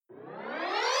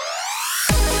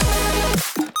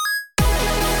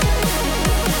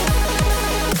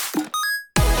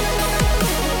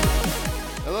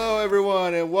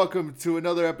welcome to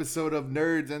another episode of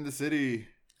Nerds and the City.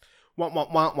 Wow, wow,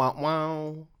 wow, wow,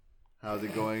 wow. How's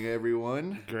it going,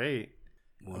 everyone? Great.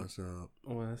 What's up?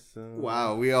 What's up?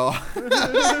 Wow, we all...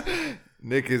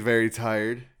 Nick is very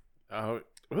tired. It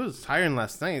was tiring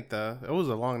last night, though. It was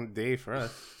a long day for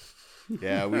us.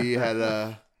 Yeah, we had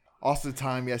a awesome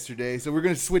time yesterday. So we're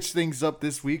going to switch things up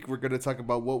this week. We're going to talk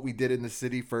about what we did in the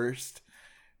city first.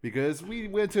 Because we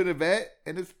went to an event,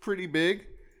 and it's pretty big.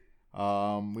 We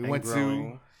went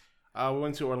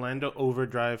to Orlando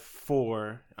Overdrive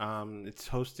 4. It's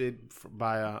hosted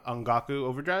by Ongaku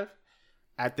Overdrive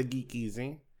at the Geek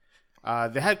Easy.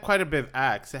 They had quite a bit of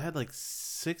acts. They had like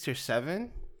 6 or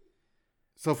 7.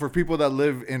 So for people that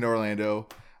live in Orlando,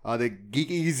 the Geek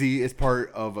Easy is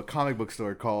part of a comic book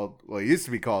store called, well, it used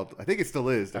to be called, I think it still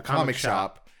is, the Comic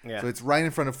Shop. Yeah. So it's right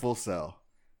in front of Full Sail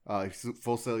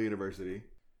University.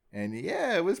 And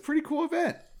yeah, it was a pretty cool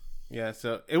event. Yeah,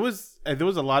 so it was. There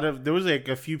was like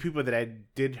a few people that I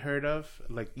did heard of,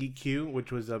 like EQ,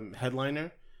 which was a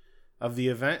headliner of the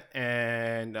event,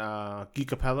 and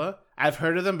Geekapella. I've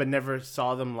heard of them, but never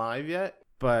saw them live yet.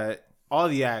 But all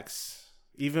the acts,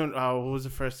 even what was the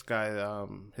first guy?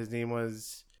 His name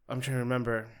was, I'm trying to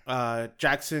remember.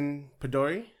 Jackson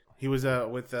Padori. He was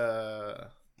with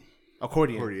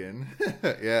accordion.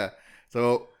 Yeah.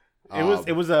 So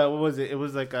It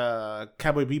was like a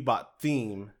Cowboy Bebop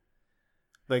theme.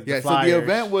 Like yeah, so the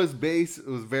event was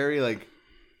very like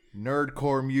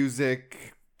nerdcore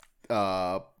music,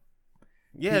 nerdcore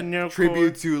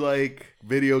tribute to like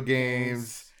video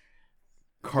games,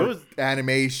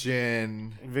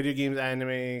 animation, video games,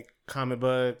 anime, comic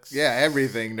books. Yeah,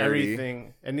 everything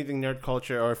nerdy. Anything nerd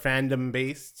culture or fandom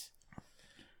based.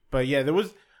 But yeah, there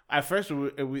was at first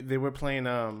they were playing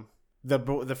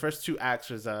the first 2 acts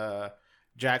was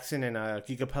Jackson and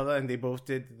Geekapella, and they both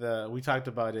did we talked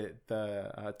about it,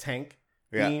 the tank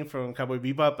theme from Cowboy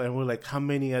Bebop, and we're like, how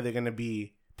many are they gonna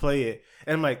play it?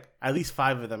 And I'm like, at least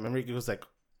 5 of them. And Ricky was like,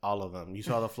 all of them. You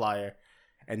saw the flyer,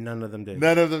 and none of them did.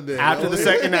 After the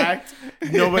second act,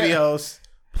 nobody else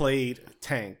played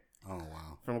Tank. Oh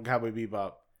wow! From Cowboy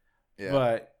Bebop. Yeah.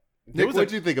 But Nick,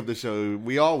 what'd you think of the show?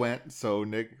 We all went, so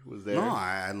Nick was there. No,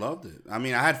 I loved it. I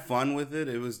mean, I had fun with it.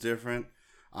 It was different.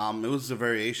 It was a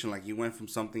variation. Like, you went from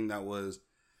something that was,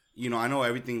 I know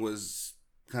everything was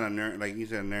kind of nerd, like you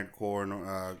said, nerdcore,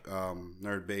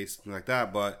 nerd based, like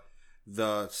that. But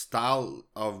the style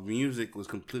of music was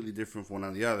completely different from one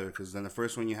or the other. Because then the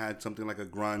first one you had something like a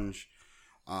grunge,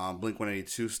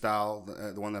 Blink-182 style.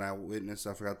 The one that I witnessed,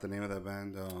 I forgot the name of that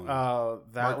band.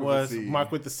 That was Mark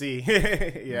with the C.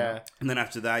 Yeah. And then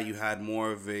after that, you had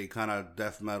more of a kind of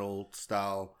death metal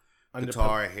style.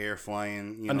 Guitar, hair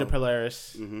flying, Under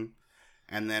Polaris. Mm-hmm.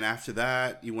 And then after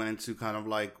that, you went into kind of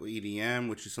like EDM,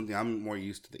 which is something I'm more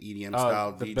used to, the EDM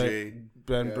style DJ.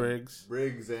 Ben Briggs.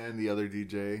 Briggs and the other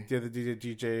DJ. The other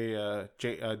DJ,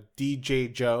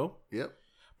 DJ Joe. Yep.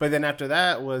 But then after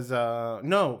that was,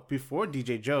 before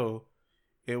DJ Joe,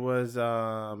 it was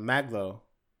Maglo.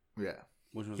 Yeah.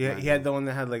 Which was he had the one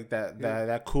that had like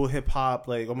that cool hip hop,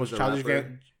 like almost Childish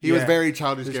Gambino. He was very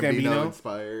Childish Gambino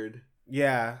inspired.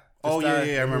 Yeah.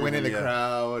 I remember winning the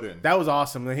crowd, and that was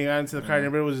awesome. He got into the crowd, and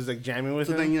everybody was just like jamming with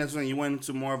him. Then you went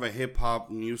into more of a hip hop,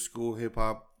 new school hip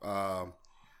hop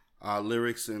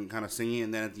lyrics and kind of singing,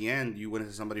 and then at the end you went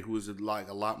into somebody who was like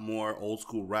a lot more old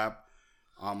school rap,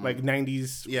 like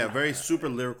 90s. Yeah, very super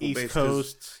lyrical East based.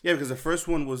 Coast. Because the first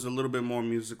one was a little bit more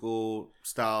musical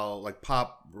style, like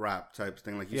pop rap type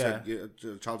thing, like you said,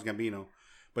 Childish Gambino.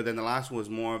 But then the last one was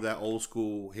more of that old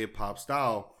school hip hop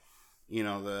style.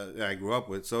 That I grew up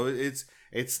with. So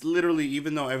it's literally,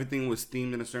 even though everything was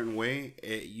themed in a certain way,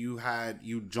 you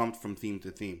jumped from theme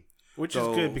to theme, which is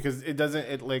good because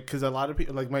because a lot of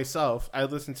people like myself, I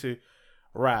listen to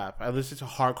rap, I listen to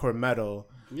hardcore metal,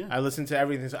 I listen to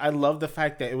everything. So I love the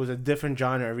fact that it was a different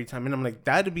genre every time, and I'm like,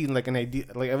 that'd be like an ideal.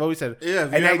 Like I've always said,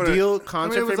 an ideal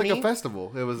concert. It was for like me. A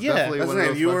festival. It was definitely one of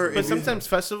those festivals. But sometimes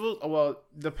festivals,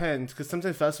 depends, because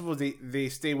sometimes festivals they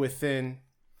stay within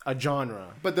a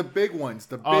genre. But the big ones,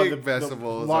 the big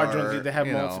festivals, the large ones, they have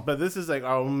multiple. But this is like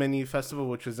our own mini festival,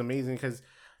 which was amazing because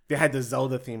they had the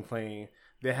Zelda theme playing.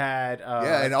 They had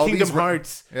and all Kingdom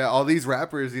Hearts. All these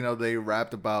rappers, they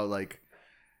rapped about like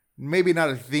maybe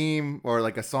not a theme or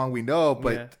like a song we know,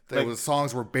 but the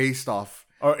songs were based off.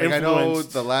 Or influenced. I know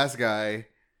the last guy,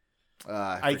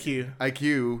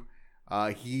 IQ.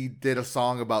 He did a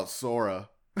song about Sora.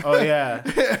 Oh yeah,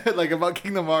 like about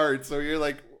Kingdom Hearts. So you're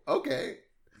like, okay.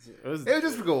 It was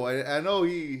just cool. I know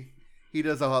he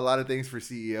does a lot of things for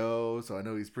CEO, so I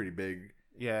know he's pretty big.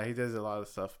 Yeah, he does a lot of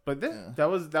stuff. But that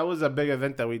was a big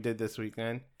event that we did this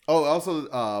weekend. Oh,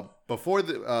 also before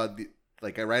the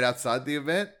like right outside the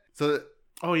event. So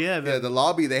Oh yeah, the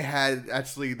lobby they had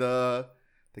actually the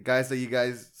guys that you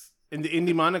guys in the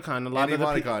Indie Monicon, a lot Indie of the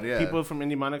Monicon, yeah. people from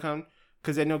Indie Monicon,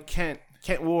 because I know Kent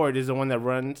Ward is the one that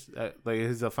runs, like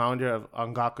he's the founder of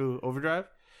Ongaku Overdrive,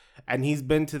 and he's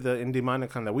been to the Indie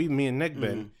Monicon that me and Nick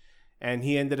been, and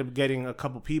he ended up getting a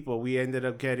couple people. We ended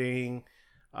up getting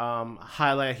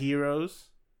Highlight Heroes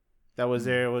that was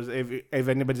there. Was if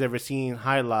anybody's ever seen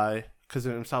Highlight, because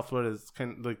in South Florida is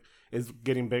kind of like is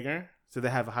getting bigger, so they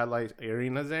have Highlight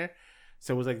arenas there.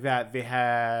 So it was like that. They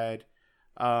had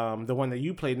the one that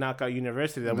you played, Knockout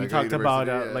University, that we talked about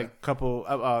like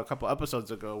a couple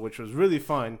episodes ago, which was really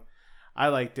fun. I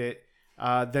liked it.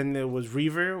 Then there was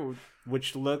Reaver,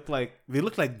 which looked like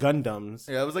Gundams.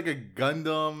 Yeah, it was like a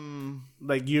Gundam.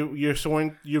 Like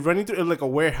you're running through like a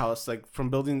warehouse, like from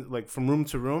building, like from room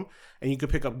to room, and you could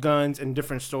pick up guns and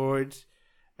different swords,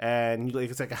 and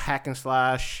it's like a hack and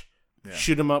slash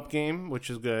shoot 'em up game, which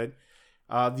is good.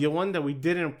 The one that we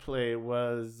didn't play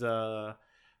was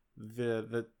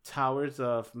the Towers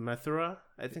of Methra,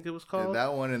 I think it was called. Yeah,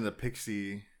 that one in the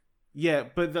Pixie. Yeah,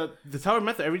 but the Tower of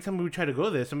Methra, every time we tried to go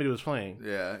there, somebody was playing.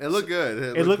 Yeah, it looked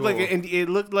good. It looked cool. like it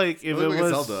looked like if it was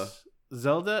Zelda.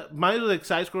 Zelda. Mine was like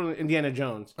side scrolling Indiana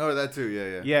Jones. Oh, that too.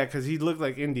 Yeah. Yeah, because he looked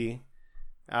like Indy,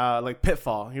 like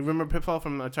Pitfall. You remember Pitfall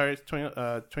from Atari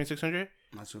 2600?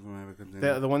 Not sure if I'm ever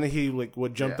continue. The one that he like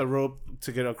would jump the rope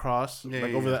to get across,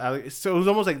 over the alley. So it was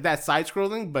almost like that side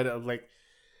scrolling, but like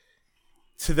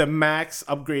to the max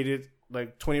upgraded,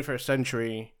 like 21st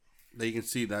century. That you can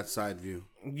see that side view.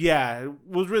 Yeah, it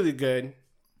was really good.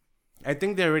 I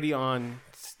think they're already on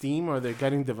Steam, or they're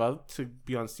getting developed to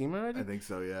be on Steam already. I think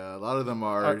so. Yeah, a lot of them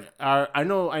are. I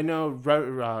know.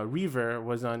 Reaver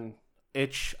was on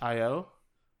itch.io,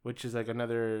 which is like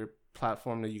another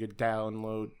platform that you could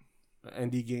download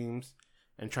indie games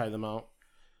and try them out.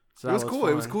 So it was cool.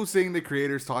 fun. It was cool seeing the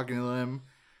creators talking to them.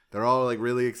 They're all like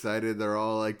really excited. They're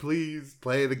all like, "Please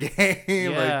play the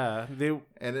game." Yeah,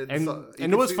 and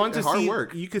it was fun to see.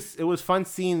 Work. It was fun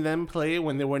seeing them play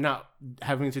when they were not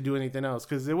having to do anything else,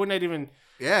 because they were not even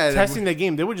Yeah, testing the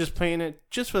game. They were just playing it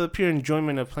just for the pure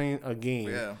enjoyment of playing a game.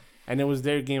 Yeah. And it was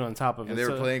their game on top of it. And they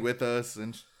were playing with us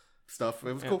and stuff.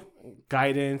 It was cool.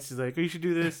 Guidance. He's like, oh, you should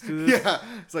do this, do this. Yeah.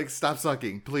 It's like, stop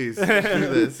sucking. Please do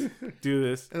this. Do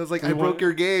this. And I was like, I broke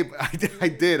your game. I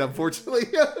did, unfortunately.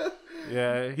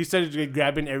 Yeah. He started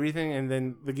grabbing everything, and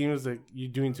then the game was like,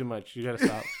 you're doing too much. You got to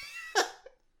stop.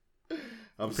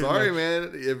 I'm sorry,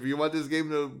 man. If you want this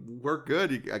game to work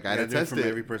good, I got to test it.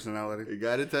 Every personality. You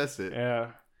got to test it.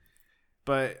 Yeah.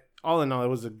 But all in all, it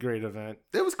was a great event.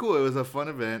 It was cool. It was a fun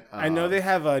event. I know they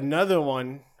have another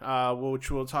one, which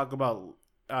we'll talk about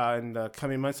in the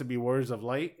coming months. To be Words of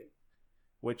Light,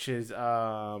 which is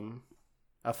a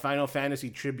Final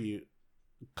Fantasy tribute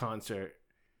concert,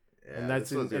 Yeah, and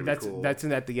that's cool. that's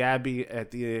at the Abbey at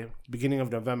the beginning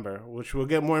of November. Which we'll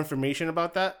get more information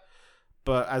about that.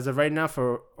 But as of right now,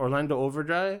 for Orlando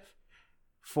Overdrive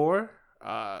 4,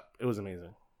 it was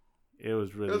amazing. It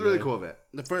was really cool event.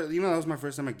 That was my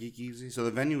first time at Geek Easy, so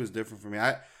the venue was different for me.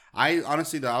 I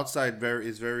honestly, the outside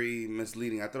is very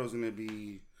misleading. I thought it was gonna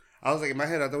be. I was like in my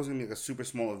head, I thought it was gonna be like a super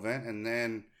small event, and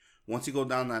then once you go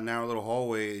down that narrow little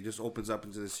hallway, it just opens up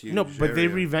into this huge. No, but area.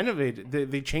 they renovated.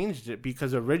 They changed it,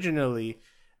 because originally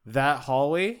that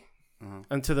hallway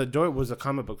until the door was a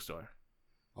comic book store.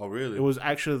 Oh, really? It was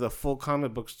actually the full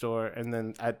comic book store, and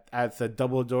then at the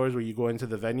double doors where you go into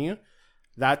the venue,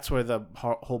 that's where the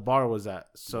whole bar was at.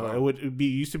 So it would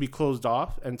used to be closed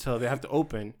off until they have to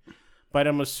open. But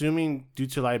I'm assuming due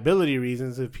to liability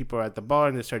reasons, if people are at the bar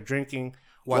and they start drinking,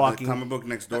 walking. The comic book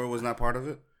next door was not part of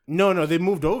it? No, they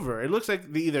moved over. It looks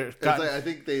like they either I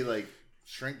think they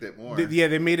shrinked it more.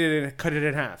 They made it and cut it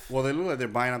in half. Well, they look like they're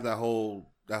buying up that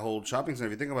whole shopping center.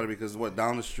 If you think about it, because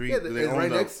down the street, they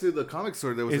right next to the comic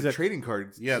store, there was a trading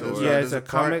card. Yeah, store. It's a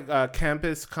comic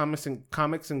campus comics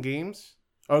and games,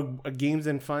 or games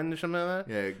and fun or something like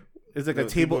that. Yeah, it's like a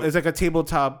table. It's like a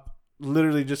tabletop,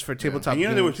 literally just for tabletop. And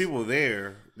games. there were people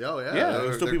there. Oh yeah, there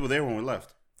were still people there when we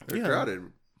left. They're crowded.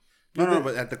 No,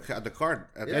 but at the card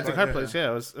place,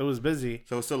 it was busy.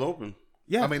 So it's still open.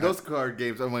 Yeah, I mean those card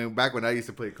games. I mean, back when I used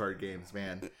to play card games,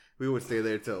 man, we would stay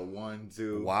there till 1,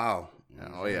 2. Wow.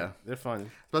 Oh yeah, they're fun,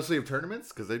 especially if tournaments,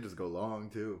 because they just go long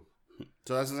too.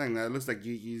 So that's the thing. That looks like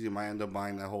Geek Easy might end up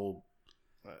buying that whole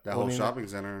shopping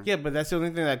center. Yeah, but that's the only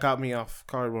thing that got me off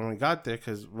guard when we got there.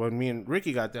 Because when me and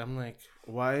Ricky got there, I'm like,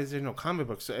 why is there no comic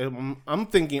books? So I'm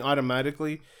thinking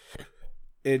automatically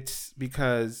it's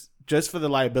because just for the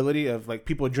liability of like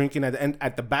people drinking at the end,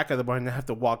 at the back of the bar and they have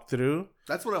to walk through.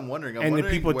 That's what I'm wondering. And the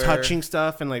people touching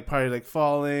stuff and like probably like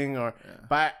falling or,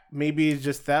 but maybe it's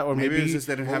just that, or maybe it's just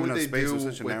they didn't have enough space. It's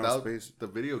such a narrow without space. the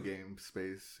video game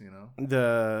space, you know.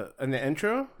 In the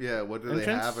intro. Yeah, what do they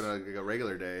have in a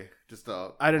regular day? Just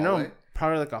I don't know.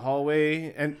 Probably like a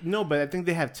hallway, and no, but I think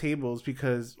they have tables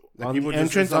because on the just-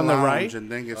 entrance it's a on the right. lounge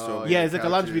and then get so Yeah, it's like a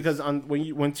lounge couches. because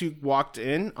once you walked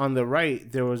in on the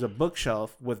right, there was a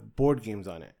bookshelf with board games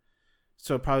on it.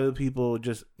 So probably people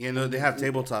just no, they have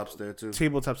tabletops there too.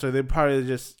 tabletop. So they probably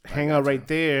just hang out right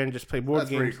there and just play board That's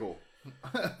games. pretty cool.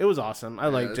 It was awesome. I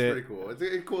liked it. Pretty cool. It's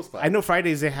a cool spot. I know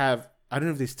Fridays they have. I don't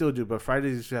know if they still do, but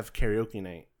Fridays they used to have karaoke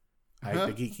night at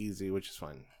the Geek Easy, which is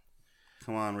fun.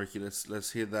 Come on, Ricky,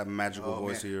 let's hear that magical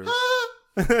voice of yours.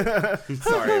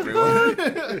 Sorry,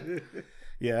 everyone.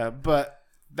 Yeah, but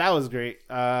that was great.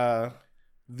 The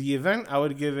event, I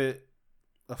would give it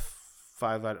a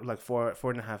 5 out, like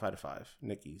 4.5 out of 5.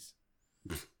 Nickies.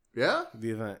 Yeah.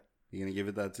 The event. You gonna give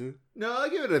it that too? No, I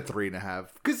give it a 3.5.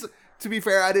 Because to be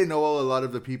fair, I didn't know a lot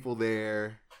of the people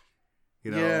there.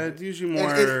 You know. Yeah, it's usually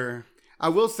more. I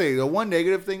will say the one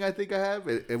negative thing I think I have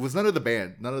it was none of the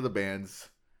bands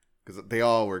because they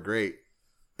all were great.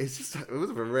 It was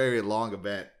a very long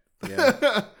event.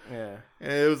 Yeah. Yeah.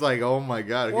 And it was like, oh my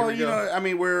god. Well, here we you go. know, I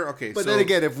mean, we're okay. But so, then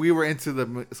again, if we were into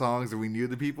the songs and we knew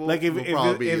the people, Like if we'll it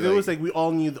probably was like we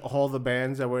all knew all the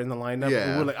bands that were in the lineup,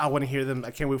 Yeah. we were like, I want to hear them.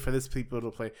 I can't wait for this people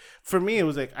to play. For me, it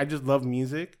was like I just love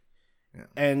music,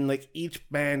 and like each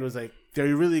band was like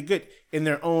they're really good in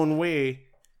their own way,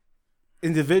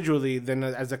 individually. Then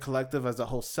as a collective, as a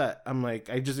whole set, I'm like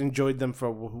I just enjoyed them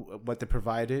for what they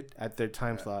provided at their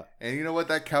time slot. And you know what?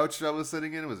 That couch I was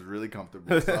sitting in was really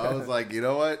comfortable. So I was like, you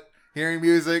know what? Hearing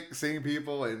music, seeing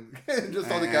people, and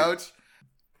just on the couch.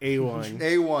 A1.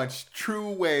 A1,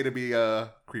 true way to be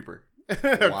a creeper.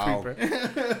 wow.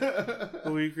 Creeper.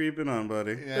 Who are you creeping on,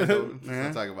 buddy? Yeah, let's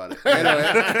not talk about it.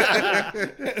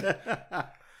 Anyway.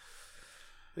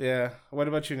 Yeah. What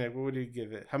about you, Nick? What would you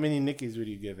give it? How many Nickies would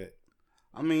you give it?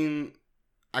 I mean,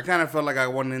 I kind of felt like I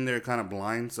went in there kind of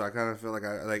blind, so I kind of feel like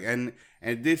and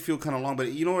it did feel kind of long.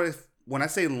 But you know what? When I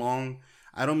say long,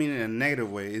 I don't mean it in a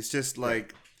negative way. It's just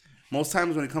like most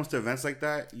times when it comes to events like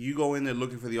that, you go in there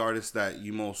looking for the artists that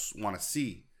you most want to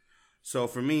see. So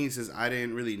for me, since I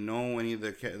didn't really know any of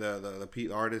the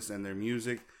artists and their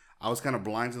music, I was kind of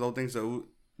blind to the whole thing. So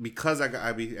because I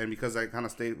kind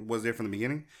of was there from the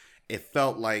beginning, it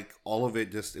felt like all of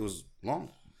it it was long.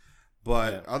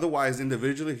 But otherwise,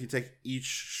 individually, if you take each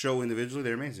show individually,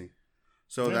 they're amazing.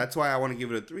 So that's why I want to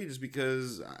give it a 3, just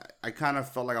because I kind of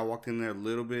felt like I walked in there a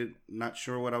little bit not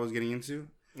sure what I was getting into.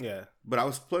 Yeah. But I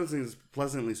was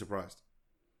pleasantly surprised.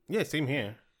 Yeah, same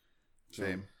here.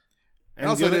 Same. And It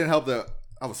also didn't help that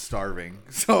I was starving.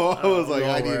 So I was like,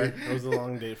 I need it. It was a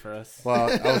long day for us. Well,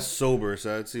 I was sober,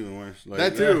 so it's even worse. Like,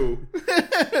 That too.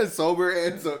 Sober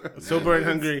and Sober and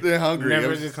hungry. They're hungry. Never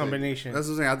I'm a good just combination. That's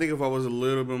what I'm saying. I think if I was a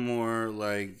little bit more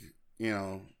like, you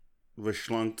know,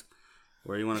 verschlunked,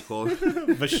 where you want to call it.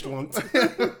 Verschlunked.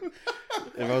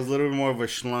 If I was a little bit more of a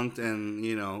schlunked and,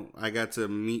 you know, I got to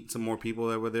meet some more people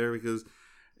that were there because,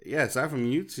 yeah, aside from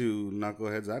you two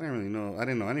knuckleheads, I didn't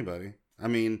know anybody. I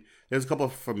mean, there's a couple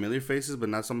of familiar faces, but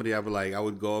not somebody I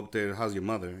would go up there, how's your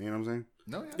mother? You know what I'm saying?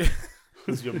 No, yeah.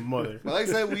 It's your mother. But like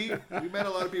I said, we met a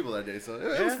lot of people that day, so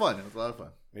it was fun. It was a lot of fun.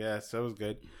 Yeah, so it was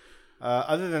good.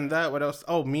 Other than that, what else?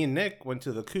 Oh, me and Nick went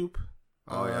to the Coop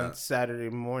on Saturday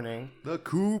morning. The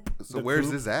Coop. So The where's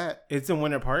Coop. this at? It's in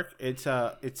Winter Park. It's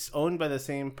owned by the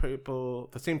same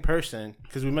person,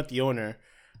 because we met the owner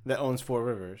that owns Four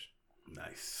Rivers.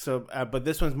 Nice. So, but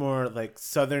this one's more like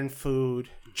Southern food,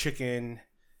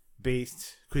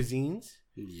 chicken-based cuisines.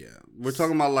 Yeah. We're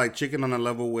talking about like chicken on a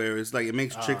level where it's like, it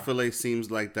makes Chick-fil-A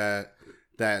seems like that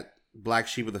black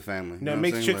sheep of the family. You No, know it what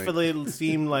makes I'm saying? Chick-fil-A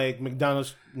seem like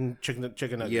McDonald's chicken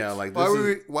nuggets. Yeah, like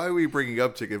Why are we bringing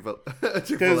up Chick-fil-A?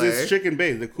 because it's chicken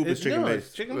based. The Coop is chicken No, based.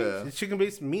 it's chicken Yeah. based. It's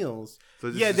chicken-based meals. So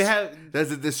Yeah, they have.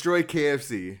 Does it destroy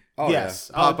KFC? Oh,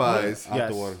 Yes. yeah. Popeyes. Out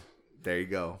Yes. the water. There you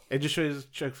go. It just shows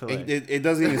Chick-fil-A. It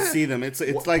doesn't even see them. It's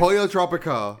like Pollo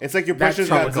Tropical. it's like your That's precious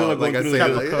tropical, Godzilla like going I through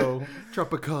said. the Tropical.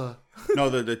 Tropical. No,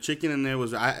 the chicken in there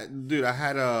was I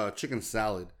had a chicken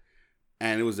salad,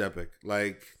 and it was epic.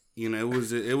 Like, you know,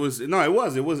 it was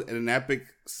an epic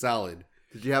salad.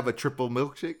 Did you have a triple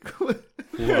milkshake?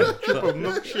 Triple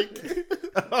milkshake.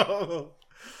 Oh.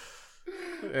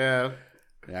 Yeah.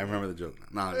 Yeah, I remember the joke.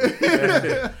 No,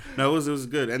 no, it was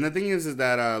good. And the thing is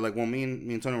that like when me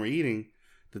and Tony were eating,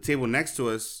 the table next to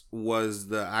us was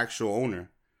the actual owner.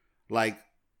 Like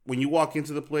when you walk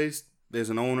into the place,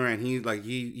 there's an owner, and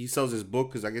he sells his book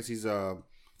because I guess he's a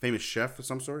famous chef of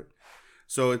some sort.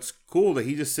 So it's cool that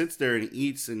he just sits there and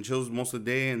eats and chills most of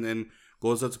the day, and then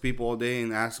goes up to people all day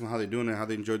and asks them how they're doing and how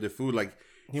they enjoyed their food. Like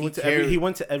he went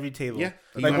to every table. Yeah,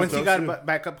 like once he got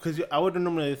back up, because I would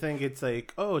normally think it's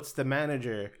like, oh, it's the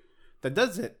manager that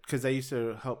does it. Because I used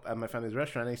to help at my family's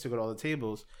restaurant. I used to go to all the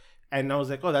tables, and I was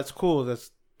like, oh, that's cool.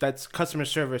 That's customer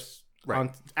service. Right.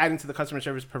 Adding to the customer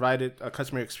service provided a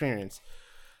customer experience.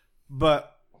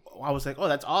 But I was like, oh,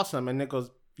 that's awesome. And Nick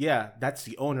goes, yeah, that's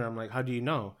the owner. I'm like, how do you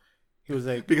know? He was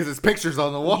like, because his picture's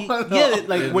on the wall. Yeah,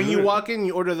 like when you walk in,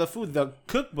 you order the food. The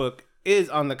cookbook is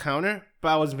on the counter, but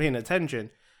I wasn't paying attention.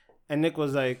 And Nick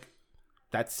was like,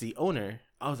 that's the owner.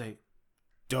 I was like,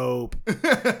 dope.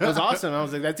 It was awesome. I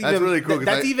was like, that's really cool.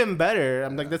 That's even better.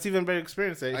 I'm like, that's even better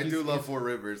experience. I do love Four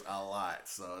Rivers a lot,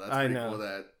 so that's I pretty know. cool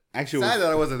that. Actually, Sad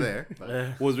that I wasn't there. But.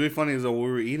 what was really funny is that when we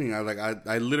were eating,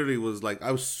 I literally was like,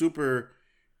 I was super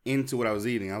into what I was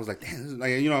eating. I was like, damn, this is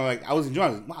like, you know, like I was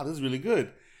enjoying it. I was like, wow, this is really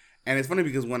good. And it's funny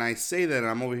because when I say that and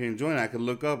I'm over here enjoying it, I could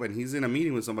look up and he's in a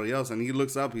meeting with somebody else and he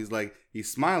looks up, he's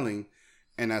smiling.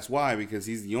 And that's why, because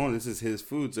he's the owner, this is his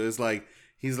food. So it's like,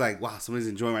 he's like, wow, somebody's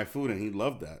enjoying my food, and he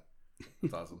loved that.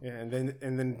 That's awesome. Yeah, and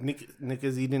then Nick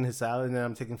is eating his salad, and then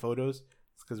I'm taking photos.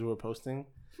 It's because we were posting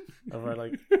of our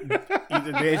like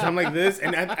eating days. I'm like this,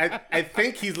 and I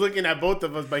think he's looking at both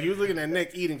of us, but he was looking at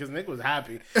Nick eating because Nick was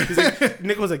happy. He's like,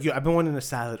 Nick was like, yo, I've been wanting a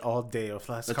salad all day, or for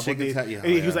the last couple of days.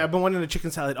 He was like, I've been wanting a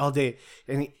chicken salad all day,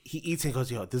 and he eats and goes,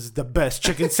 yo, this is the best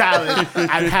chicken salad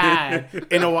I've had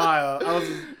in a while. I was.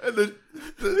 And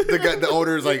the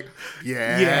owner is like,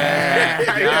 yeah,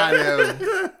 got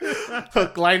him.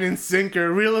 Hook, line, and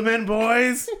sinker. Reel them in,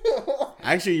 boys.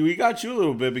 Actually, we got you a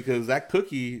little bit because that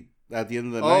cookie at the end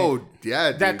of the night. Oh,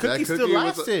 yeah, dude. That cookie still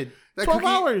lasted 12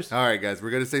 hours. All right, guys,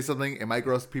 we're going to say something. It might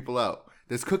gross people out.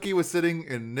 This cookie was sitting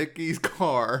in Nikki's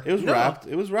car. It was wrapped.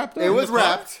 It was wrapped up. It was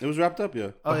wrapped. It was wrapped up,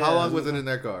 yeah. But how long was it in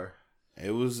their car?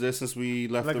 It was there since we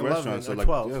left Like the 11 restaurant. So or like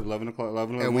 12. Yeah, 11 o'clock.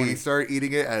 11 And we started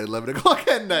eating it at 11 o'clock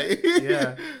at night.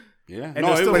 Yeah. Yeah. And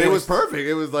No, But it was perfect.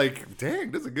 It was like,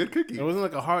 dang, this is a good cookie. It wasn't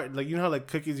like a hard, like, you know how like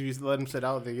cookies, if you let them sit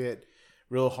out, they get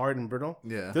real hard and brittle?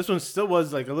 Yeah. This one still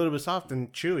was like a little bit soft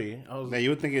and chewy. Yeah, you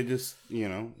would think it just, you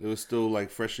know, it was still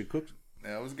like freshly cooked.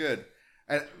 Yeah, it was good.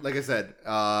 And like I said,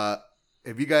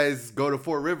 if you guys go to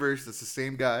Four Rivers, it's the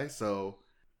same guy. So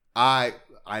I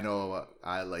know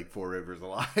I like Four Rivers a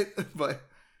lot. But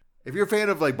if you're a fan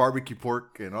of like barbecue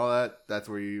pork and all that, that's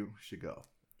where you should go.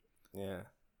 Yeah.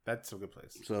 That's a good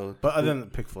place. So, But other than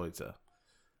Pick Floyd's,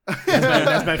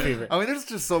 that's my favorite. I mean, there's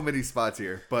just so many spots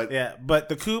here. But Yeah, but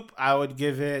the Coop, I would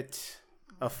give it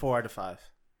a 4 out of 5.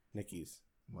 Nikki's.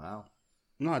 wow.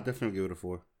 no, I'd definitely give it a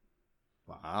 4.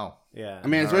 Wow. Yeah. I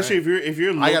mean, especially if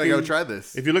you're looking, I gotta go try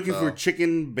this. If you're looking So. for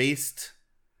chicken based,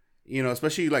 you know,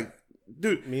 especially like,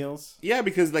 dude, meals. yeah,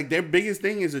 because like their biggest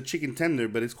thing is a chicken tender,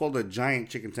 but it's called a giant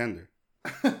chicken tender.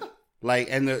 Like,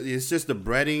 and it's just the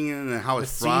breading and how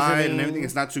it's fried seasoning. and everything.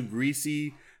 It's not too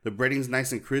greasy. The breading's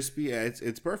nice and crispy. Yeah,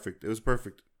 it's perfect. It was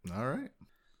perfect. All right.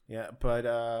 Yeah,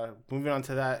 but moving on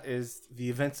to that is the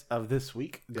events of this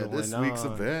week. Yeah, this week's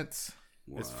events.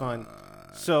 It's fun.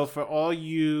 So for all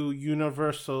you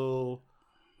Universal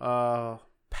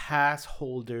pass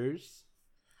holders,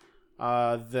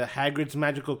 the Hagrid's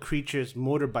Magical Creatures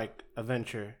motorbike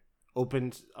adventure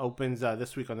opens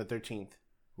this week on the 13th.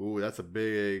 Ooh, that's a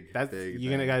big.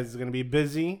 You guys are gonna be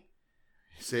busy.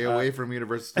 Stay away from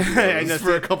Universal I know, Studios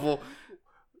for a couple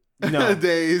No.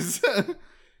 days.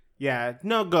 Yeah,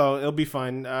 no, go. It'll be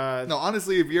fun. No,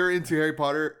 honestly, if you're into Harry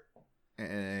Potter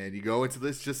and you go into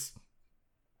this, just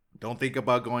don't think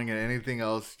about going at anything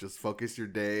else. Just focus your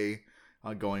day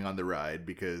on going on the ride,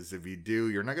 because if you do,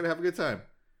 you're not gonna have a good time.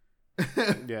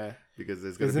 Yeah, because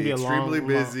it's it's gonna be extremely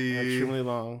busy. extremely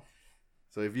long.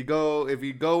 So if you go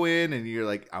in and you're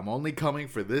like, I'm only coming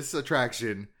for this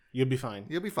attraction, You'll be fine.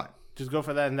 you'll be fine. Just go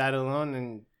for that and that alone,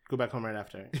 and go back home right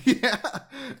after. Yeah.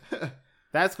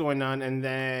 That's going on, and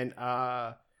then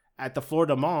at the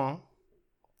Florida Mall,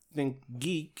 Think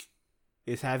Geek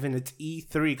is having its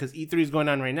E3, because E3 is going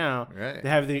on right now. Right. They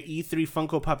have their E3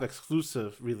 Funko Pop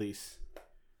exclusive release.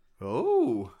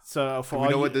 Oh. So for Do we all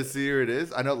know you, what this year it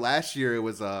is? I know last year it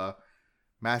was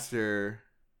Master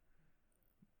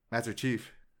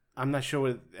Chief. I'm not sure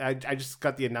what I just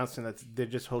got the announcement that they're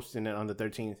just hosting it on the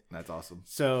 13th. That's awesome.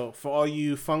 So for all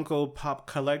you Funko Pop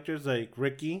collectors like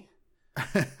Ricky,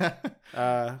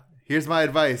 Here's my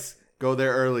advice. Go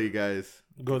there early, guys.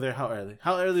 go there. How early?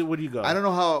 How early would you go? I don't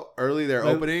know how early they're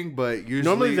Like, opening, but usually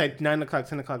Normally it's like 9 o'clock,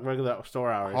 10 o'clock regular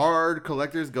store hours. hard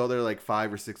collectors go there like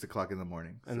 5 or 6 o'clock in the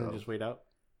morning. And then just wait out.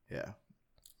 yeah.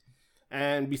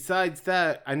 And besides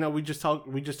that, I know we just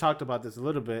talked about this a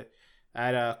little bit.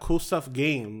 at Cool Stuff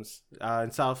Games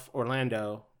in South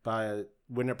Orlando by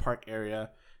Winter Park area.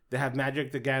 They have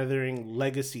Magic the Gathering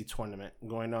Legacy Tournament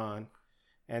going on,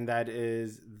 and that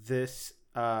is this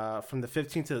from the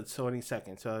 15th to the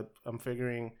 22nd. So I'm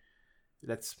figuring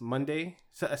that's Monday,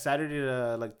 Saturday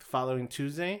to like the following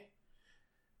Tuesday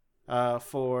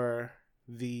for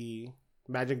the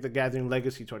Magic the Gathering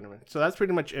Legacy Tournament. So that's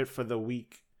pretty much it for the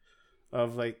week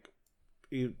of like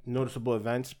noticeable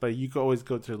events. But you can always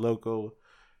go to local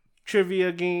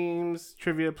trivia games,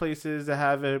 trivia places that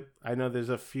have it. I know there's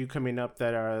a few coming up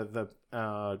that are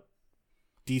the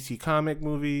DC comic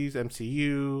movies,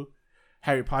 MCU.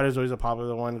 Harry Potter's always a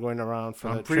popular one going around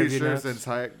for the trivia. I'm pretty sure nuts. since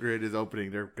Hagrid is opening,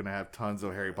 they're gonna have tons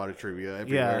of Harry Potter trivia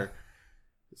everywhere.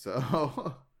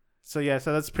 So So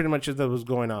that's pretty much it that was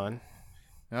going on.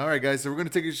 all right, guys. So we're gonna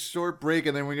take a short break,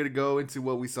 and then we're gonna go into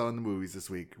what we saw in the movies this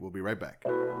week. We'll be right back.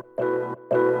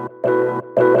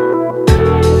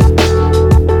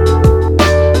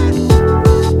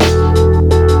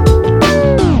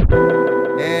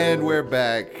 And we're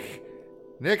back.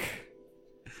 Nick,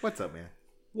 what's up, man?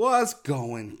 What's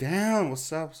going down?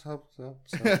 What's up?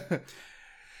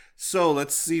 So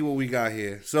let's see what we got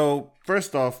here. So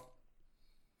first off,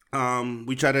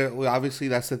 obviously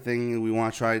that's the thing. We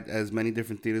want to try as many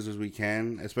different theaters as we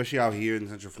can, especially out here in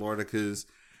Central Florida, because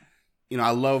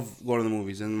I love going to the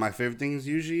movies, and my favorite thing is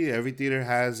usually every theater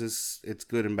has its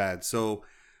good and bad. So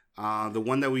the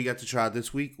one that we got to try out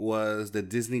this week was the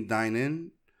Disney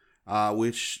Dine-In,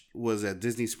 which was at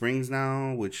Disney Springs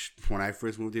now. Which when I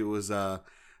first moved here, it was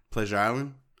Pleasure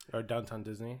Island. Or Downtown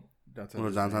Disney.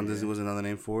 Downtown Disney was another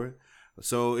name for it.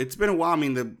 So it's been a while. I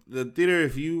mean, the theater,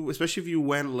 especially if you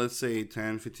went, let's say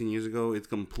 10, 15 years ago, it's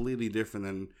completely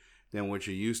different than what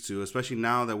you're used to. Especially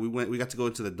now that we got to go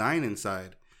to the dine-in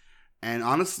side. And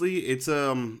honestly, it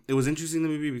was interesting to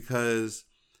me because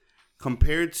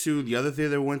compared to the other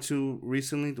theater we went to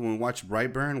recently, when we watched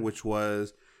Brightburn, which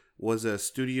was a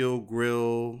Studio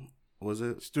Grill. Was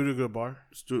it Studio Grill Bar?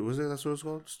 Was it? That's what it's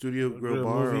called? Studio Grill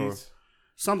Bar or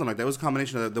something like that. It was a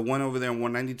combination of the one over there on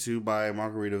 192 by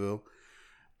Margaritaville.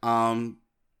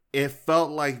 It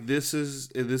felt like this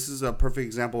is a perfect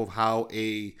example of how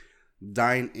a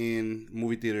dine-in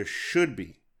movie theater should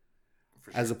be,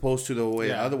 as opposed to the way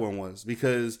the other one was.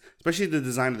 Because especially the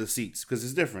design of the seats, because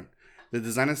it's different. The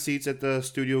design of seats at the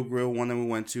Studio Grill one that we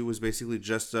went to was basically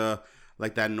just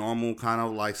like that normal kind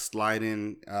of like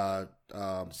slide-in.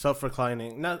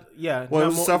 Self-reclining. It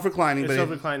was self-reclining, but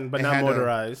self-reclining, but not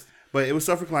motorized. But it was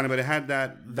self-reclining, but it had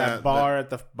that bar at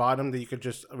the bottom that you could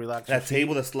just relax. That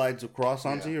table that slides across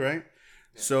onto you, right?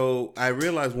 Yeah. So I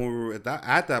realized when we were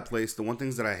at that place, the one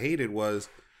things that I hated was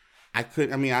I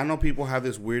know people have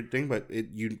this weird thing, but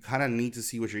you kind of need to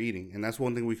see what you're eating, and that's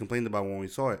one thing we complained about when we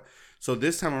saw it. So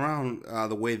this time around,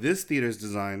 the way this theater is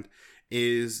designed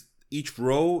is each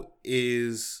row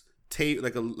is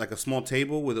like a small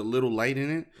table with a little light in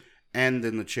it, and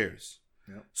then the chairs.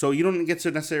 Yep. So you don't get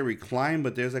to necessarily recline,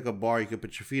 but there's like a bar you can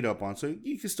put your feet up on, so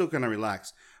you can still kind of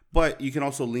relax. But you can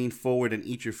also lean forward and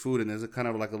eat your food, and there's a kind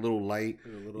of like a little light.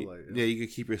 Yeah, you can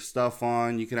keep your stuff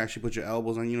on. You can actually put your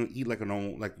elbows on. You don't eat like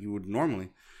you would normally.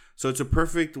 So it's a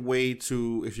perfect way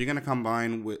to, if you're gonna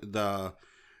combine with the,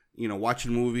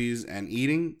 watching movies and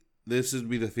eating, this would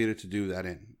be the theater to do that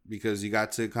in, because you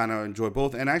got to kind of enjoy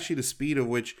both, and actually the speed of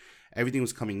which everything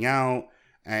was coming out,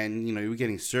 and you were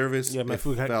getting service. Yeah, my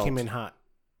food came in hot.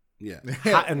 Yeah,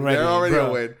 hot and ready. They're already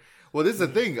away. Well, this is the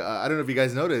thing. I don't know if you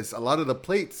guys noticed. A lot of the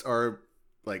plates are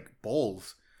like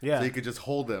bowls. Yeah, so you could just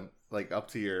hold them like up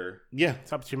to your. Yeah,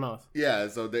 it's up to your mouth. Yeah,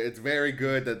 so it's very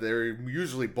good that they're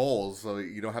usually bowls, so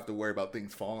you don't have to worry about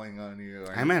things falling on you.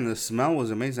 Man, the smell was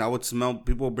amazing. I would smell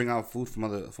people bring out food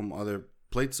from other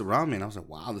plates around me, and I was like,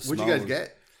 "Wow, the smell." What'd you guys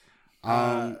get?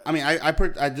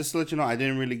 I just to let you know, I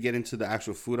didn't really get into the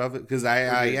actual food of it because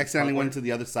I accidentally went to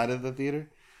the other side of the theater,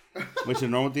 which is a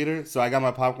normal theater. So I got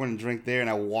my popcorn and drink there, and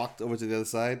I walked over to the other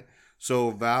side. So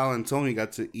Val and Tony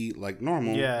got to eat like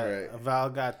normal. Yeah, right.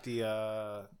 Val got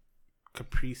the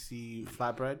caprese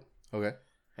flatbread. Okay.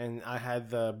 And I had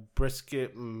the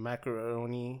brisket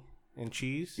macaroni and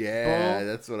cheese. Yeah, bowl.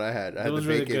 That's what I had. I had was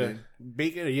the bacon. Really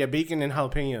good. Bacon and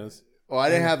jalapenos. Oh, I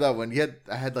didn't have that one.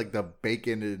 I had like the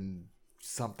bacon and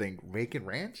something. Bacon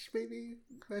ranch, maybe?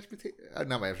 Mashed potato?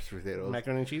 Not mashed potatoes.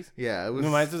 Macaroni and cheese? Yeah. It was...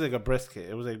 No, mine was like a brisket.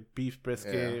 It was like beef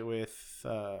brisket with...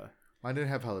 Mine didn't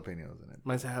have jalapenos in it.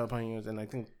 Mine had jalapenos and I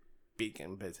think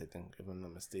bacon bits, if I'm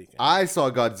not mistaken. I saw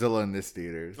Godzilla in this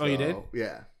theater. So, oh, you did?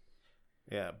 Yeah.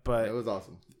 Yeah, but... It was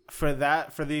awesome. For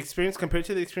the experience, compared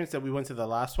to the experience that we went to the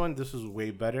last one, this was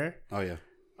way better. Oh, yeah.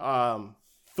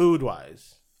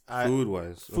 Food-wise.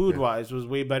 Food-wise was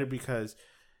way better because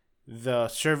The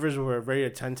servers were very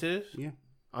attentive. Yeah.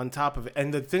 On top of it,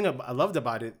 and the thing I loved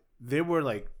about it, there were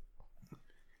like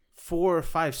 4 or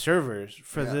 5 servers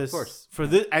for Yeah, this. of course. For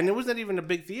this, and it wasn't even a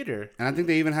big theater. And I think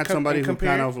they even had Com- somebody and who compare-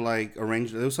 kind of like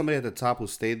arranged. There was somebody at the top who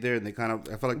stayed there, and they kind of.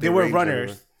 I felt like They were arranged runners,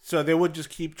 everywhere. so they would just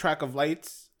keep track of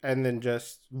lights and then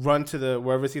just run to the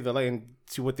wherever see the light and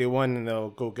see what they want, and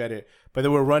they'll go get it. But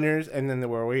there were runners, and then there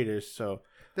were waiters. So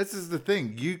This is the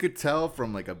thing. You could tell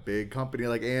from like a big company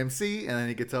like AMC, and then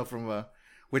you could tell from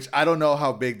which I don't know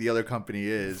how big the other company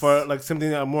is. for like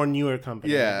something a more newer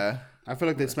company, yeah, I feel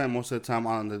like they spent most of the time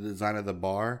on the design of the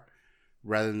bar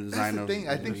rather than the that's design the of. thing.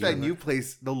 I think that new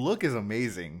place, the look is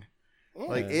amazing. Yeah,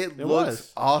 Like it looks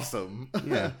was. awesome.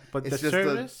 Yeah. But it's the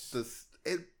service,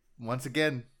 once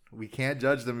again, we can't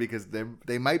judge them because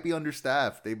they might be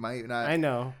understaffed. They might not. I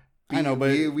know. I know,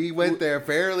 but we went there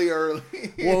fairly early.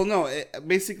 Well, no.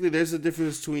 Basically, there's a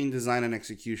difference between design and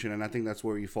execution, and I think that's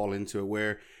where you fall into it.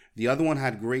 Where the other one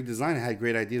had great design, it had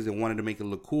great ideas, they wanted to make it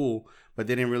look cool, but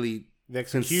they didn't really The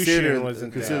execution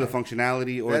wasn't consider there. the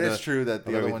functionality or that the. is true that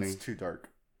the of other everything. one's too dark.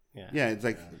 Yeah, it's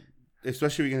like,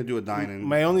 especially if you're gonna do a dine-in.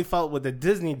 My only fault with the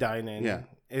Disney dine-in Yeah.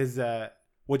 is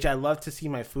which I love to see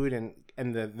my food and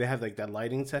they have like that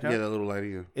lighting set up. Yeah, that little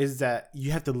lighting. Is that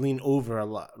you have to lean over a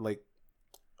lot, like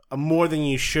more than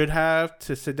you should have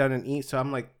to sit down and eat. So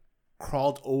I'm like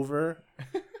crawled over,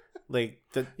 like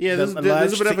Yeah, the there's a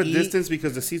ledge bit of to a eat. distance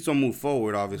because the seats don't move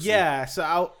forward, obviously. Yeah,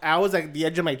 so I was like the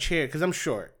edge of my chair because I'm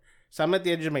short, so I'm at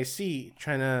the edge of my seat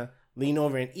trying to lean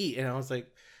over and eat, and I was like,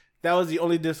 that was the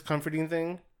only discomforting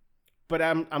thing. But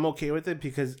I'm okay with it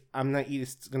because I'm not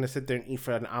gonna sit there and eat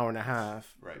for an hour and a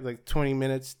half. Right. Like 20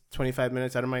 minutes, 25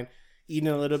 minutes. I don't mind eating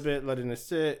a little bit, letting it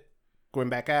sit, going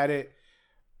back at it.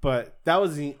 But that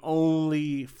was the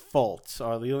only fault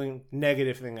or the only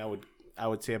negative thing I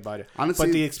would say about it. Honestly,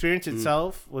 but the experience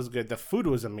itself was good. The food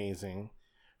was amazing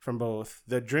from both.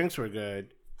 The drinks were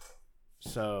good.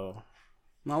 So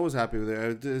I was happy with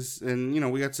it.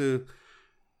 And we got to.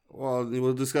 Well,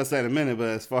 we'll discuss that in a minute. But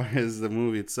as far as the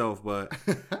movie itself, but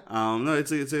no,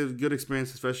 it's a good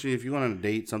experience, especially if you want on a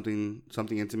date, something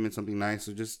intimate, something nice,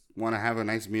 or just want to have a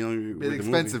nice meal. It's an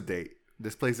expensive date.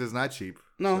 This place is not cheap.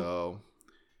 No. So,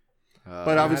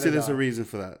 But obviously, there's a $100. reason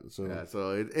for that. So yeah,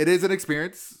 so it is an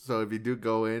experience. So if you do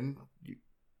go in,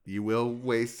 you will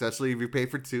waste, especially if you pay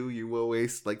for 2, you will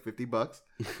waste like $50.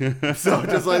 So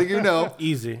just letting you know.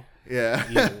 easy. Yeah.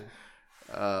 Easy.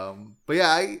 But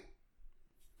yeah,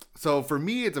 so for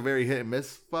me, it's a very hit and miss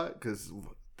spot because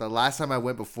the last time I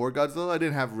went before Godzilla, I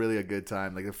didn't have really a good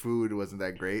time. Like the food wasn't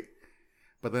that great.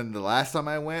 But then the last time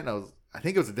I went, I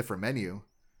think it was a different menu.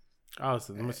 Oh,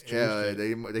 so they must change Yeah,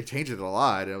 they changed it a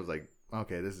lot. And I was like,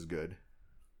 okay, this is good.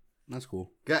 that's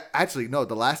cool. Yeah, actually, no,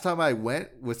 the last time I went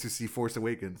was to see Force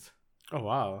Awakens. Oh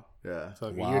wow! Yeah. So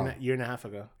like Wow. a year and a half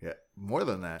ago. Yeah. More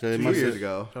than that. So they 2 must years have-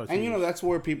 ago. So it's And huge. that's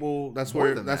where people. That's More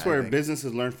where than that's that, I where think.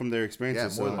 businesses learn from their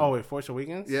experiences. Yeah, more so. than Oh wait, Force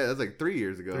Awakens. Yeah, that's like 3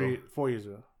 years ago. 4 years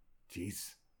ago.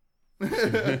 Jeez.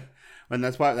 And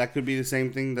that's why that could be the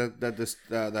same thing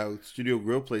that Studio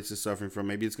Grill place is suffering from.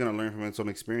 Maybe it's gonna learn from its own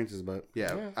experiences, but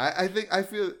Yeah, I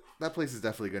feel that place is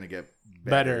definitely going to get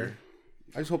Better.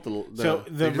 I just hope the So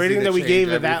they the just rating need to that we change gave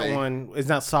it that everything. one is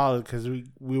not solid because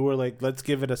we were like, let's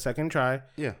give it a second try.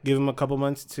 Yeah. Give them a couple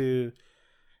months to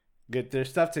get their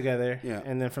stuff together. Yeah.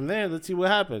 And then from there, let's see what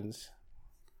happens.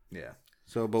 Yeah.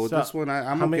 So, but with So, this one, I'm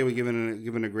how okay many- with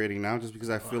giving a grading now, just because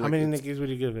I feel How like many it's- Nickies would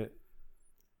you give it?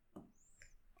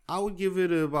 I would give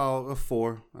it about a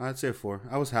 4. I'd say a 4.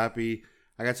 I was happy.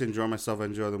 I got to enjoy myself. I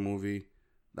enjoyed the movie.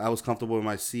 I was comfortable in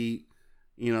my seat.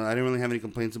 I didn't really have any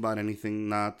complaints about anything.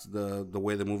 Not the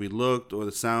way the movie looked or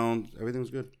the sound. Everything was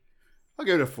good. I'll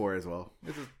give it a 4 as well.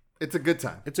 It's a good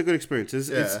time. It's a good experience.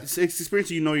 It's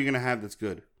experience you're gonna have that's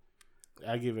good.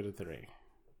 I give it a 3.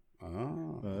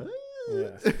 Oh.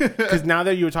 Yeah. Because now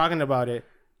that you were talking about it,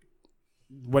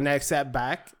 when I sat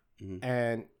back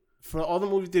and for all the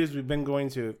movie theaters we've been going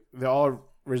to, they're all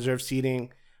reserved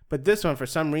seating. But this one, for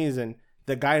some reason,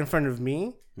 the guy in front of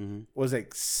me was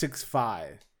like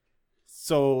 6'5".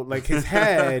 So like his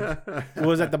head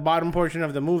was at the bottom portion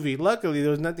of the movie. Luckily, there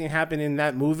was nothing happening in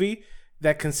that movie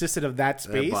that consisted of that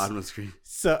space. That bottom of the screen.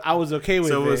 So I was okay with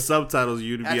So it. with subtitles,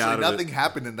 you'd be Actually, out of nothing it.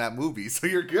 happened in that movie, so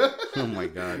you're good. Oh my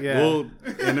god. Yeah. Well,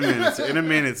 in a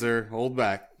minute, sir. Hold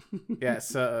back. Yeah.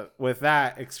 So with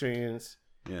that experience,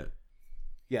 Yeah.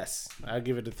 yes, I'll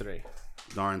give it a 3.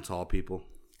 Darn tall people.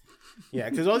 Yeah,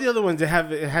 because all the other ones it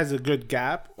has a good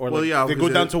gap, or Well, like, yeah, they go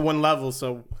because down to one level.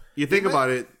 So You think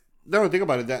about it. No, think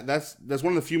about it. That's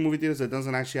one of the few movie theaters that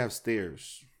doesn't actually have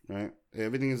stairs, right?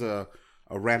 Everything is a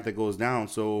ramp that goes down,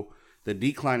 so the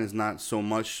decline is not so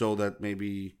much so that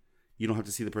maybe you don't have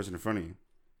to see the person in front of you.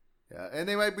 Yeah, and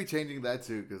they might be changing that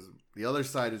too because the other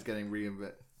side is getting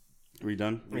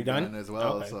redone as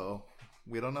well. Okay. So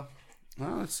we don't know.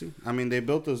 Well, let's see. I mean, they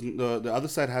built those. The other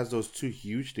side has those 2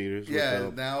 huge theaters. Yeah,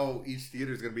 with now each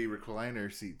theater is gonna be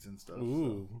recliner seats and stuff.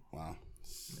 Ooh. wow.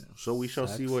 So we shall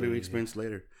see what we Sexy. experience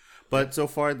later. But so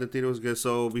far, the theater was good.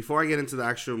 So before I get into the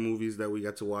actual movies that we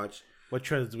got to watch, What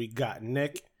trailers we got?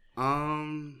 Nick?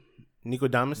 um, Nico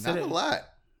Damas Not did a it? lot.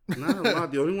 not a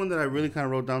lot. The only one that I really kind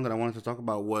of wrote down that I wanted to talk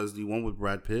about was the one with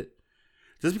Brad Pitt.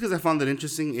 Just because I found it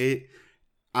interesting.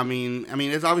 I mean,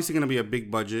 it's obviously going to be a big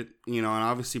budget, and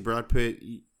obviously Brad Pitt,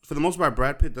 for the most part,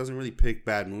 Brad Pitt doesn't really pick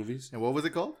bad movies. And what was it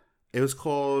called? It was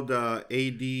called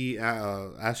AD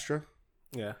Astra.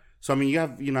 Yeah. So I mean,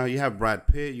 you have Brad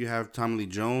Pitt, you have Tommy Lee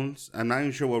Jones. I'm not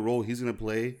even sure what role he's going to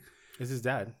play. It's his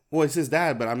dad. Well, it's his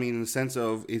dad, but I mean, in the sense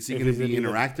of, is he If going to he's be gonna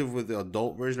be the- interactive with the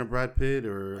adult version of Brad Pitt,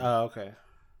 or? Oh, okay.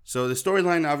 So the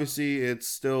storyline, obviously, it's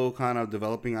still kind of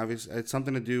developing. Obviously, it's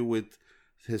something to do with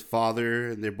his father,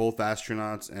 and they're both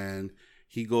astronauts, and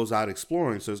he goes out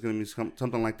exploring. So it's going to be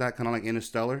something like that, kind of like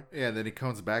Interstellar. Yeah, then he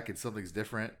comes back and something's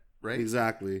different, right?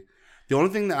 Exactly. The only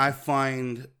thing that I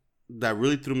find that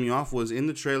really threw me off was in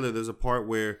the trailer, there's a part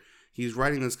where he's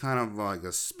riding this kind of like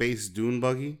a space dune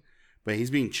buggy, but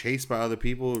he's being chased by other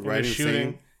people riding the shooting.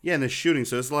 same. Yeah, and they're shooting.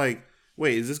 So it's like,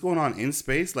 wait, is this going on in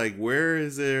space? Like, where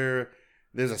is there?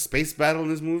 There's a space battle in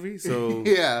this movie. So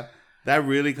Yeah. that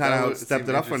really kind That of would stepped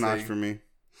seem it up a notch interesting. for me.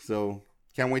 So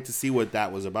can't wait to see what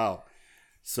that was about.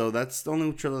 So that's the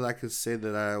only trailer that I could say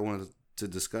that I wanted to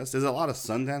discuss. There's a lot of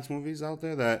Sundance movies out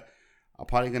there that are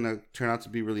probably going to turn out to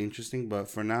be really interesting. But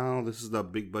for now, this is the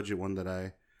big budget one that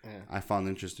I found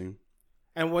interesting.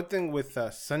 And one thing with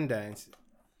Sundance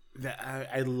that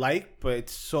I like, but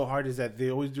it's so hard, is that they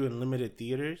always do it in limited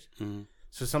theaters. Mhm.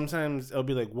 So sometimes it'll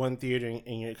be like one theater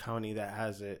in your county that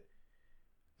has it.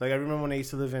 Like I remember when I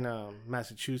used to live in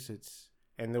Massachusetts,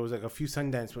 and there was like a few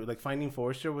Sundance movies. Like Finding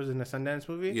Forrester was in a Sundance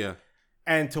movie. Yeah.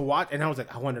 And to watch, and I was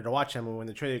like, I wanted to watch that movie when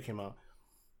the trailer came out.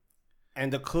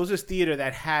 And the closest theater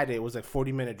that had it was like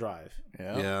 40-minute drive.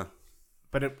 Yeah. Yeah.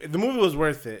 But the movie was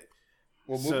worth it.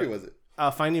 What So- movie was it?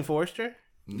 Finding Forrester,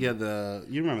 Yeah.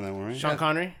 You remember that one, right? Sean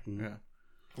Connery. Yeah.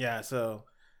 Yeah, so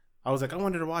I was like, I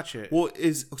wanted to watch it. Well,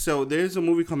 there's a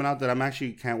movie coming out that I'm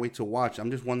actually can't wait to watch. I'm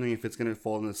just wondering if it's going to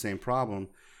fall in the same problem,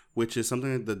 which is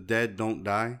something that The Dead Don't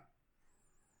Die.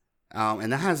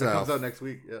 And that has It comes out next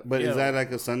week. Yeah. But Yeah. is that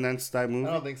like a Sundance type movie?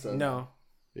 I don't think so. No.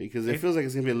 Because it feels like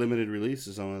it's gonna be a limited release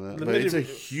or something like that. But it's a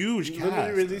huge cast.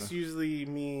 Limited release usually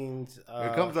means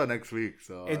It comes out next week,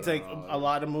 so it's I like don't know. a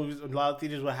lot of movies, a lot of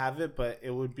theaters will have it, but it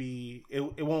won't be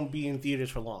in theaters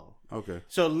for long. Okay.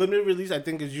 So limited release, I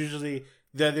think, is usually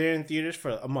they're in theaters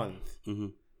for a month,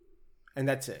 and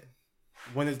that's it.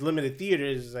 When it's limited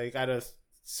theaters, like out of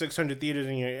 600 theaters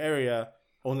in your area,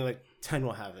 only like 10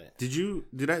 will have it.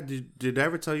 Did I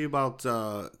ever tell you about?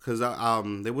 Because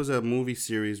there was a movie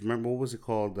series. Remember what was it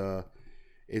called?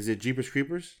 Is it Jeepers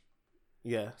Creepers?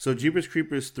 Yeah. So Jeepers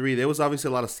Creepers 3. There was obviously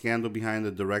a lot of scandal behind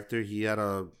the director. He had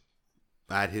a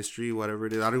bad history, whatever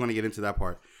it is. I don't want to get into that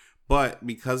part. But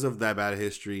because of that bad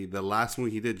history, the last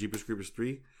movie he did, Jeepers Creepers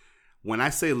 3. When I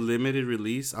say limited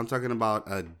release, I'm talking about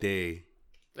a day.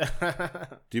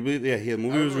 Do you believe? Yeah, the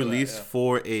movie was remember that, released yeah.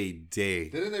 for a day.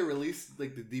 Didn't they release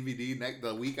like the DVD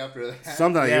the week after that?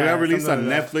 Something like Yeah, it got released on something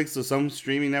like that. Netflix or some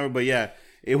streaming network, but yeah,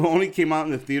 it only came out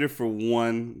in the theater for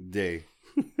one day.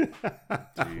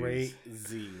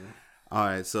 Crazy. All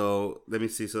right, so let me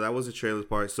see. So that was the trailer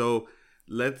part. So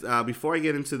let's before I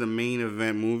get into the main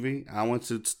event movie, I want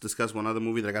to discuss one other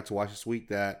movie that I got to watch this week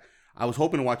that I was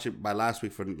hoping to watch it by last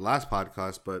week for the last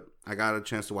podcast, but I got a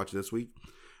chance to watch it this week.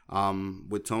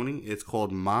 With Tony, it's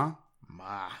called Ma.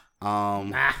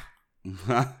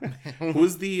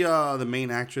 Who's the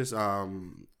main actress?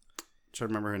 Trying to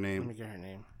remember her Let name, me get her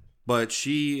name. but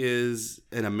she is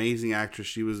an amazing actress.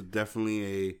 She was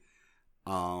definitely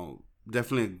a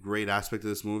great aspect of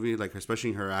this movie, like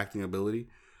especially her acting ability.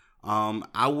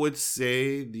 I would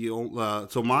say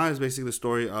so Ma is basically the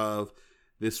story of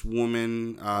this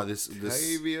woman, this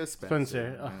Octavia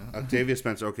Spencer. Yeah. Octavia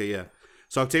Spencer. Okay, yeah.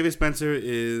 So Octavia Spencer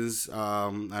is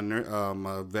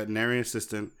a veterinarian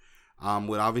assistant.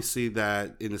 With obviously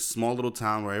that in a small little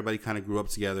town where everybody kind of grew up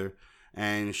together,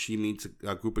 and she meets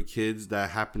a group of kids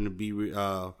that happen to be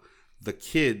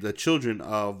the children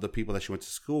of the people that she went to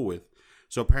school with.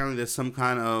 So apparently there's some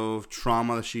kind of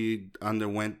trauma that she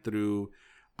underwent through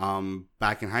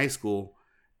back in high school,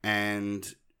 and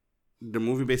the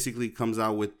movie basically comes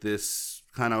out with this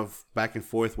kind of back and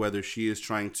forth whether she is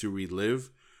trying to relive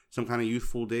some kind of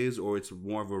youthful days or it's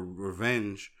more of a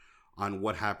revenge on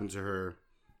what happened to her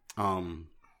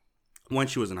when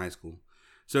she was in high school.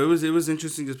 So it was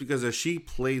interesting just because she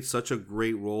played such a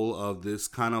great role of this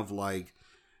kind of like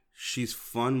she's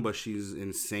fun but she's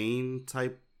insane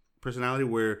type personality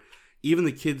where even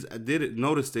the kids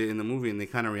noticed it in the movie and they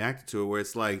kind of reacted to it where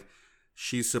it's like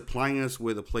she's supplying us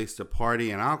with a place to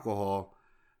party and alcohol,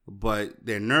 but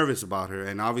they're nervous about her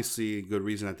and obviously good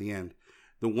reason at the end.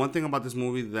 The one thing about this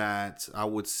movie that I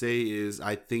would say is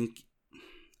I think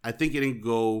it didn't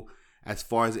go as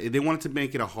far as if they wanted to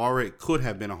make it a horror. It could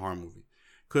have been a horror movie.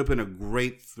 Could have been a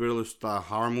great thriller style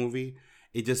horror movie.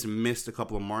 It just missed a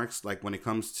couple of marks. Like when it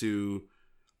comes to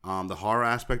the horror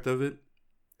aspect of it,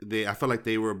 I felt like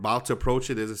they were about to approach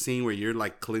it. There's a scene where you're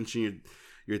like clenching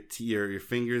your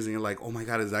fingers and you're like, oh my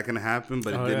god, is that gonna happen?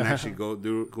 But it didn't actually go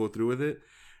through with it.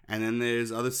 And then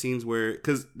there's other scenes where,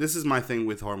 because this is my thing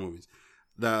with horror movies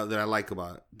that I like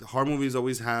about it. The horror movies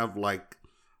always have like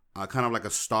kind of like a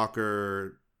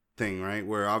stalker thing, right?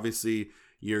 Where obviously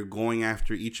you're going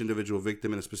after each individual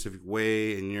victim in a specific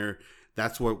way, and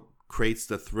that's what creates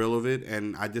the thrill of it.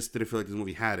 And I just didn't feel like this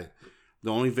movie had it.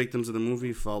 The only victims of the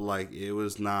movie felt like it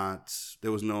was not.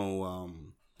 There was no.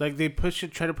 Like they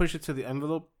try to push it to the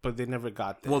envelope, but they never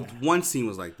got there. Well, one scene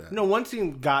was like that. No, one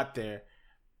scene got there,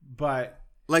 but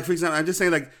like for example, I'm just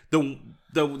saying like the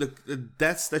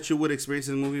deaths that you would experience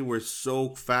in the movie were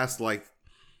so fast. Like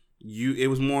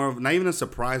it was more of not even a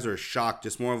surprise or a shock,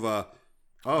 just more of a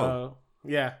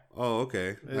yeah. Oh,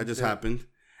 okay. That just happened.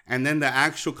 And then the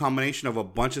actual combination of a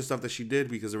bunch of stuff that she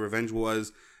did because the revenge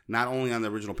was not only on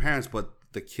the original parents, but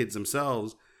the kids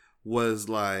themselves was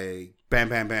like bam,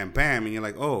 bam, bam, bam. And you're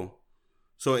like, oh.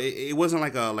 So it wasn't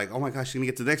like oh my gosh, she's going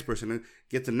to get to the next person and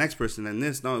get to the next person and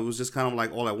this. No, it was just kind of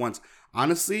like all at once.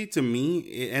 Honestly, to me,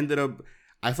 it ended up,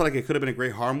 I feel like it could have been a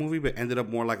great horror movie, but ended up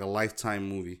more like a Lifetime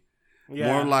movie.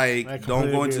 Yeah, more like don't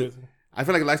go into... I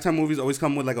feel like Lifetime movies always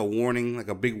come with like a warning, like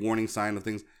a big warning sign of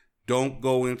things. Don't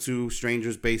go into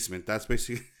strangers' basement. That's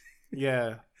basically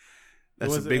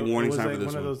that's a big warning sign like for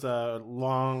this one. One of those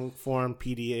long form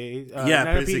PDA. Yeah,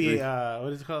 basically.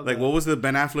 What is it called? Like what was the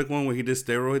Ben Affleck one where he did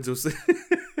steroids? It was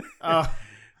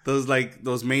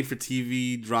those made for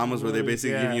TV dramas where they're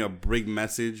basically giving you a big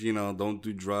message. You know, don't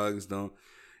do drugs. Don't.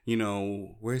 You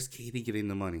know, where's Katie getting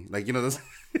the money? Like those.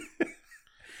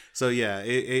 So yeah,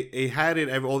 it had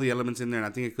all the elements in there, and I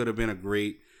think it could have been a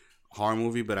great horror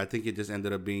movie, but I think it just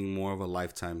ended up being more of a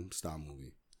Lifetime style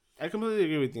movie. I completely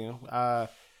agree with you.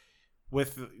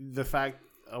 With the fact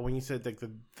when you said like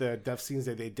the death scenes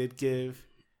that they did give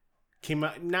came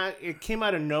out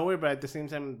of nowhere, but at the same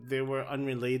time they were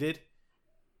unrelated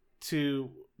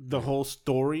to the whole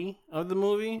story of the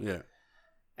movie. Yeah,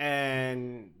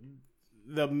 and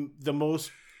the most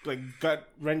like gut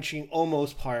wrenching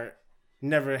almost part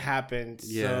never happened.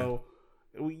 Yeah. So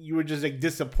you were just like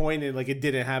disappointed, like it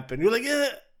didn't happen. You're like, eh.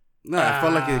 No, I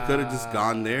felt like it could have just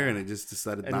gone there, and it just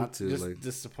decided not to. Just like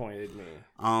disappointed me.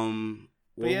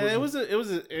 But yeah, it was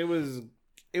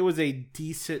a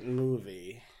decent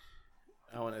movie.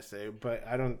 I want to say, but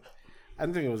I don't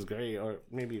think it was great or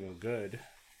maybe even good.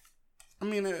 I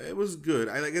mean, it was good.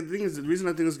 The reason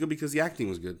I think it was good because the acting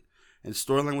was good and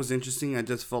storyline was interesting. I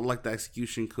just felt like the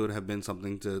execution could have been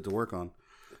something to work on.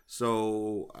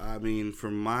 So, I mean, for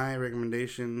my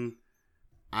recommendation,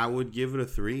 I would give it a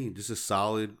 3. Just a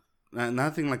solid,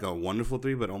 nothing like a wonderful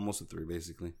 3, but almost a 3,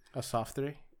 basically. A soft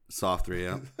 3? Soft 3,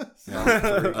 yeah.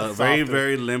 A very,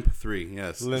 very limp 3,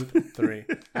 yes. Limp 3.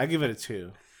 I give it a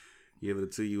 2. You give it a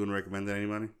 2? You wouldn't recommend it to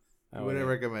anybody? I wouldn't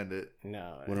recommend it.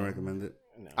 No. Wouldn't recommend it?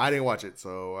 No. I didn't watch it,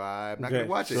 so I'm not going to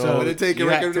watch it. So I'm going to take a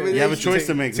recommendation. You have a choice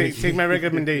to make. Take my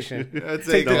recommendation.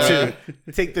 Take the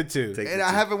 2. Take the 2. And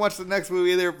I haven't watched the next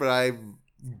movie either, but I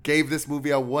gave this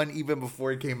movie a 1 even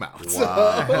before it came out.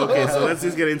 Wow. Okay, so let's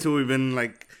just get into it. We've been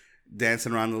like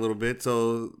dancing around a little bit.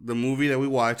 So the movie that we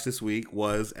watched this week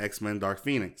was X-Men Dark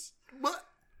Phoenix. What?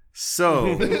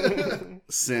 So,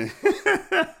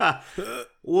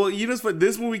 well,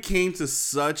 this movie came to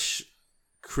such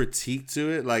critique to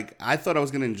it. Like, I thought I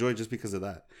was going to enjoy it just because of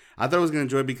that. I thought I was going to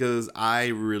enjoy it because I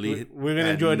really... We're going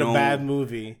to enjoy the bad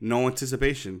movie. No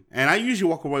anticipation. And I usually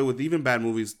walk away with even bad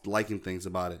movies liking things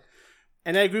about it.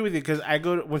 And I agree with you because I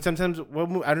go to... I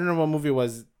don't know what movie it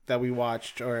was that we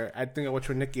watched, or I think I watched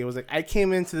with Nikki. It was like, I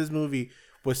came into this movie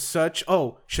with such...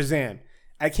 Oh, Shazam.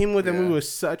 I came with the movie with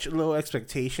such low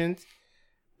expectations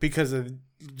because of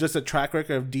just a track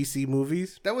record of DC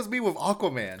movies. That was me with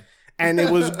Aquaman. And it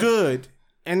was good.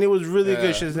 And it was really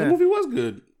good Shazam. The movie was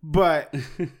good. But...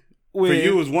 for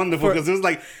you, it was wonderful because it was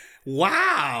like,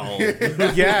 wow.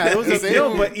 Yeah, it was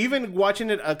but even watching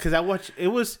it, because I watched... It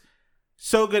was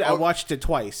So good, I Oh, watched it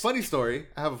twice. Funny story.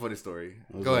 I have a funny story.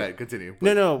 Go ahead, continue.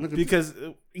 No, because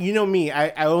you know me,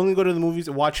 I only go to the movies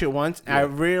and watch it once. And I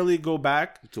rarely go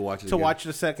back to watch it to again. watch it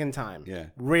a second time. Yeah.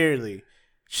 Rarely.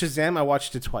 Shazam, I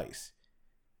watched it twice.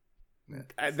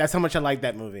 That's how much I like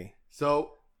that movie.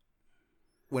 So,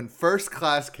 when First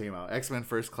Class came out, X-Men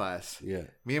First Class, Yeah.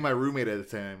 me and my roommate at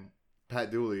the time,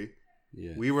 Pat Dooley,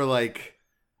 Yeah. we were like,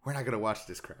 we're not gonna watch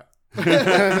this crap.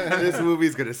 This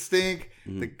movie's gonna stink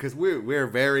because we're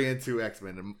very into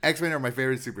X-Men. X-Men are my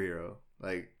favorite superhero.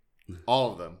 Like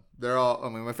all of them. They're all. I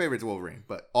mean, my favorite's Wolverine,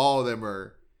 but all of them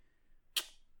are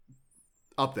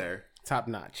up there. Top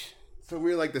notch. So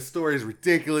we're like, the story is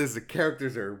ridiculous. The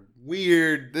characters are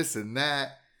weird. This and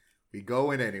that. We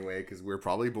go in anyway because we're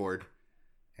probably bored,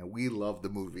 and we loved the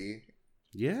movie.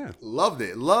 Yeah. Loved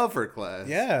it. Love First Class.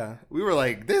 Yeah. We were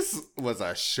like, this was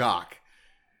a shock.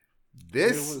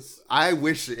 I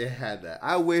wish it had that.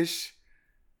 I wish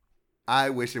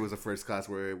it was a First Class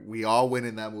where we all went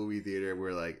in that movie theater.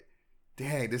 We're like,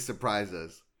 dang, this surprised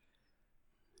us.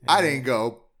 Yeah. I didn't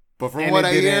go, but from what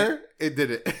I hear, it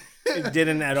didn't. It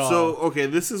didn't at all. So okay,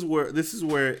 this is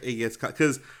where it gets cut,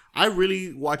 because I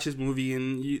really watched this movie,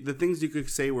 and the things you could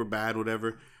say were bad,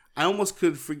 whatever. I almost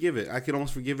could forgive it. I could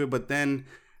almost forgive it, but then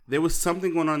there was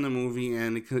something going on in the movie,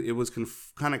 and it was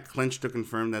kind of clinched or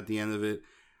confirmed at the end of it.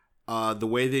 The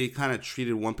way they kind of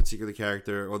treated one particular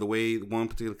character, or the way one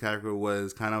particular character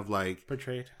was kind of like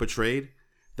portrayed,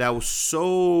 that was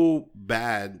so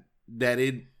bad that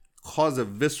it caused a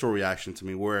visceral reaction to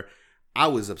me where I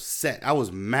was upset. I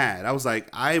was mad. I was like,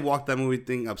 I walked that movie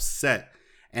thing upset.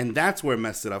 And that's where it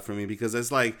messed it up for me, because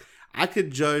it's like, I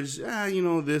could judge,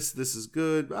 this is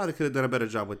good. Oh, they could have done a better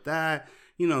job with that,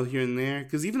 here and there.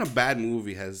 Because even a bad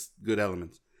movie has good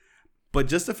elements. But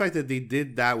just the fact that they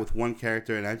did that with one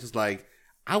character, and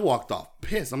I walked off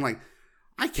pissed. I'm like,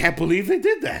 I can't believe they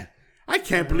did that. I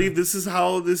can't believe this is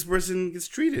how this person gets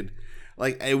treated.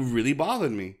 Like, it really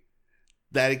bothered me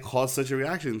that it caused such a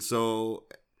reaction. So,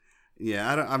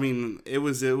 yeah, it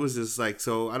was just like,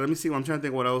 so let me see. I'm trying to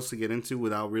think what else to get into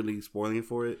without really spoiling it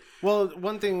for it. Well,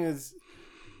 one thing is,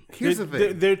 here's the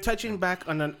thing. They're touching back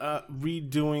on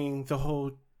redoing the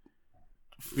whole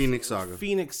Phoenix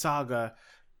Saga.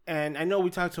 And I know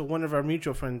we talked to one of our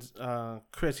mutual friends,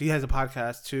 Chris. He has a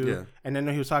podcast too, and I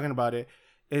know he was talking about it.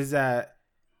 Is that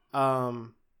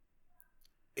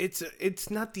it's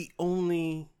not the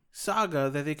only saga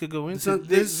that they could go into.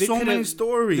 There's so many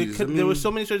stories. There were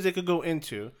so many stories they could go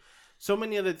into. So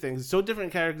many other things. So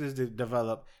different characters to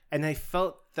develop. And I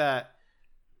felt that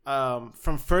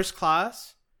from First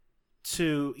Class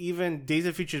to even Days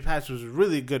of Future Past was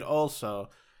really good also.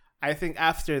 I think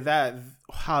after that,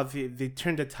 how they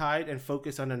turned the tide and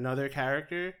focused on another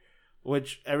character,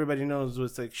 which everybody knows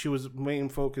was like, she was main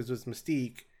focus was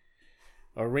Mystique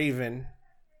or Raven.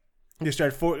 They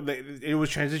started it was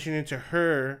transitioning to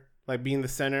her like being the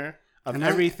center of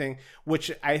everything,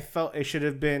 which I felt it should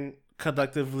have been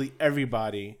collectively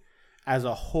everybody as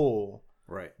a whole,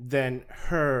 right? Than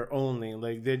her only.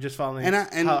 Like they're just following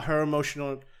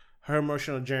her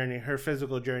emotional journey, her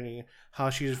physical journey, how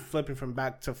she's flipping from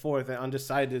back to forth and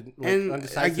undecided.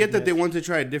 I get that they want to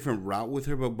try a different route with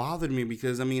her, but bothered me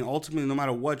because ultimately, no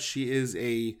matter what, she is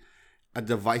a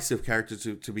divisive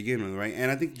character to begin with, right?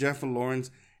 And I think Jennifer Lawrence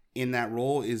in that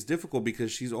role is difficult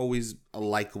because she's always a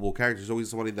likable character. She's always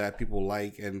somebody that people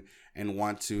like and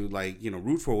want to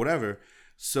root for, whatever.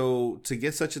 So to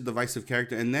get such a divisive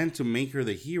character and then to make her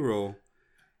the hero,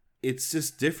 it's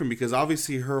just different because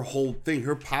obviously her whole thing,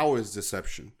 her power is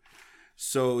deception.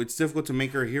 So it's difficult to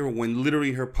make her a hero when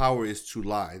literally her power is to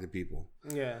lie to people.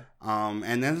 Yeah.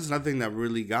 And that's another thing that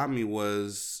really got me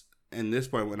was, in this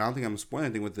part, and I don't think I'm spoiling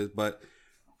anything with this, but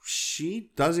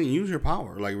she doesn't use her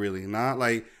power, really. Not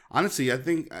honestly, I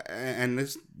think, and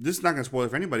this is not going to spoil it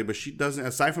for anybody, but she doesn't,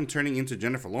 aside from turning into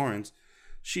Jennifer Lawrence,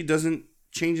 she doesn't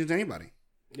change into anybody.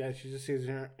 Yeah, she just stays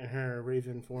in her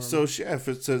Raven form. So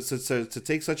to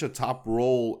take such a top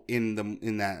role in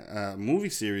that movie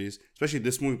series, especially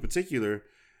this movie in particular,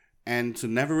 and to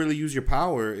never really use your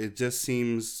power, it just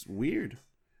seems weird.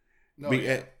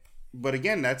 But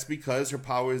again, that's because her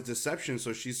power is deception.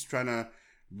 So she's trying to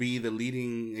be the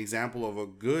leading example of a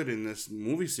good in this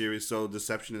movie series. So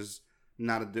deception is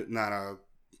not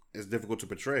as difficult to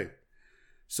portray.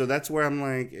 So that's where I'm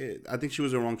like, I think she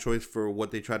was the wrong choice for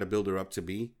what they tried to build her up to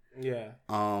be. Yeah.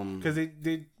 Because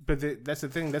that's the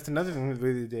thing. That's another thing that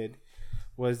they did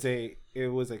was it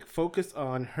was focused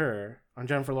on her, on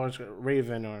Jennifer Lawrence,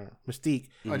 Raven or Mystique.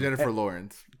 On Jennifer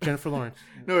Lawrence. Jennifer Lawrence.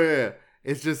 No, yeah.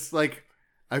 It's just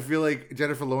I feel like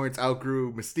Jennifer Lawrence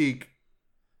outgrew Mystique.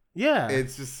 Yeah.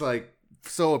 It's just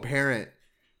so apparent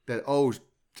that,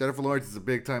 Jennifer Lawrence is a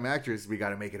big time actress. We got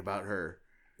to make it about her.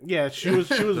 Yeah, she was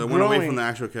They went growing away from the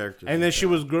actual characters. and then she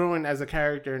was growing as a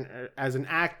character, as an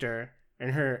actor in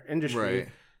her industry. Right.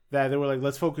 That they were like,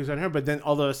 let's focus on her. But then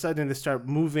all of a sudden they start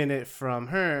moving it from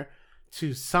her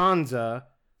to Sansa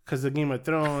because of Game of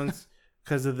Thrones,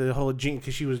 because of the whole Jean,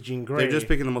 because she was Jean Grey. They're just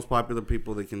picking the most popular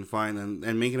people they can find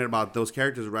and making it about those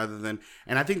characters rather than.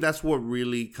 And I think that's what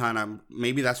really kind of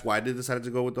maybe that's why they decided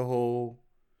to go with the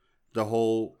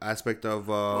whole aspect of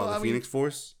the Phoenix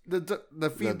Force.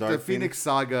 The Phoenix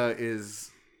Saga is.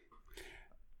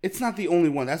 It's not the only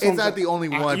one. It's not the only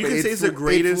one. You but can say it's the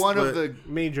greatest. It's one of the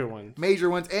major ones. Major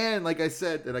ones, and like I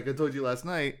said, and like I told you last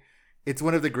night, it's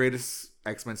one of the greatest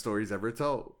X-Men stories ever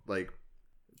told. Like,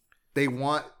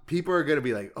 people are gonna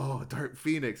be like, "Oh, Dark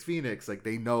Phoenix," like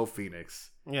they know Phoenix.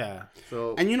 Yeah.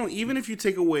 So, and even if you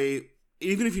take away,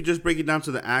 even if you just break it down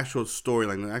to the actual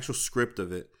storyline, the actual script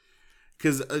of it,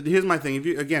 because here's my thing.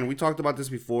 We talked about this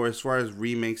before, as far as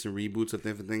remakes and reboots of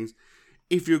different things.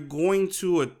 If you're going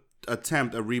to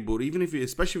attempt a reboot,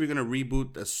 especially if you're going to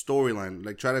reboot a storyline,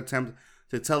 like try to attempt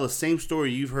to tell the same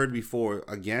story you've heard before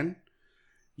again,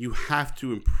 you have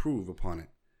to improve upon it.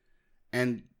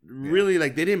 And really,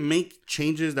 like, they didn't make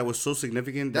changes that was so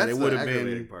significant that it would have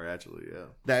been part, actually, yeah.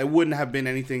 That it wouldn't have been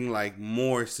anything like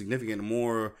more significant,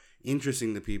 more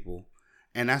interesting to people.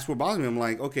 And that's what bothers me. I'm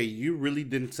like, okay, you really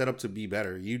didn't set up to be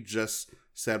better. You just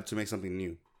set up to make something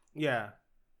new. Yeah.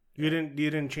 You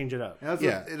didn't change it up.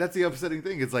 That's the upsetting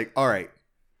thing. It's like, all right,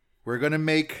 we're gonna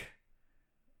make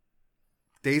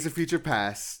Days of Future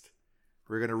Past.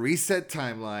 We're gonna reset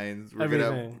timelines.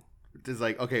 It's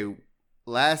like, okay,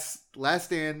 Last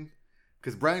Stand,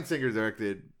 because Bryan Singer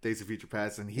directed Days of Future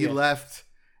Past, and he left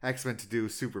X-Men to do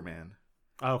Superman.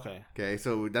 Okay. Okay,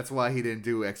 so that's why he didn't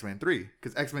do X-Men 3,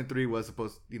 because X-Men 3 was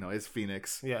supposed, is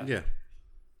Phoenix. Yeah.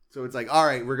 So it's like, all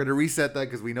right, we're going to reset that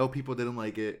because we know people didn't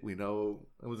like it. We know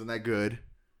it wasn't that good.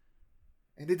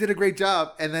 And they did a great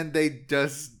job. And then they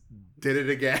just did it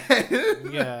again.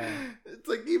 Yeah. It's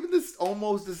like even this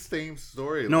almost the same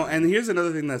story. No, and here's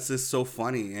another thing that's just so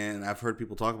funny. And I've heard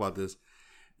people talk about this.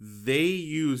 They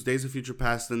use Days of Future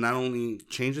Past to not only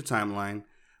change the timeline,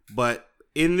 but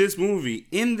in this movie,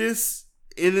 in this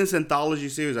anthology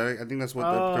series, I think that's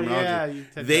what the terminology.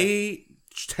 Yeah,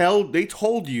 they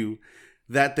told you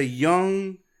that the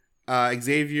young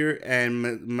Xavier and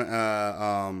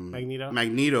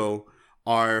Magneto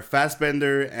are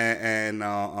Fassbender and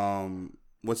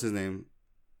what's his name?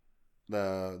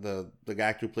 The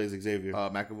actor who plays Xavier.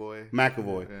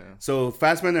 McAvoy. Yeah. So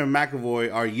Fassbender and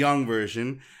McAvoy are young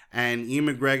version, and Ian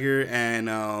McGregor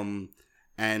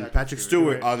and Patrick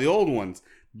Stewart are the old ones.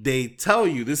 They tell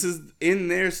you this is in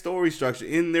their story structure,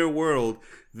 in their world.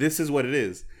 This is what it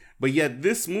is. But yet,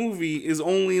 this movie is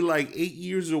only like 8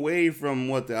 years away from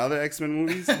the other X-Men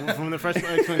movies? From the first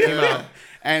X-Men came out.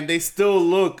 And they still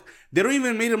look, they don't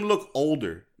even make them look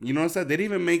older. You know what I'm saying? They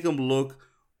didn't even make them look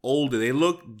older. They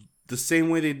look the same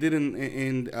way they did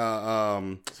in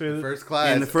First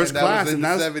Class. In the First Class. Was in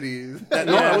and the 70s.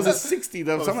 That was the 60s.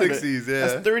 That was 60s, yeah.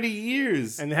 That's 30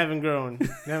 years. And they haven't grown.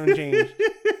 They haven't changed.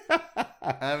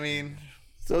 I mean...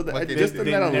 So just in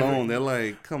that alone, they're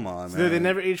like, come on, man. So they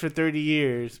never age for 30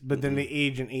 years, but then they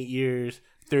age in 8 years,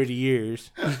 30 years.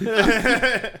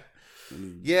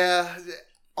 Yeah.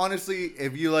 Honestly,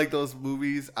 if you like those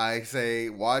movies, I say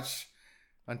watch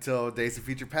until Days of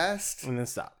Future Past. And then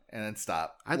stop.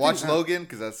 Watch Logan,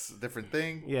 because that's a different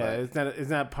thing. Yeah, it's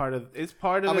not part of... It's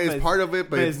part of it. It's part of it,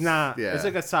 but it's not. Yeah. It's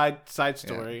like a side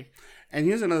story. Yeah. And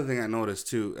here's another thing I noticed,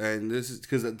 too. And this is...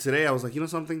 Because today I was like, you know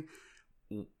something?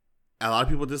 A lot of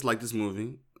people dislike this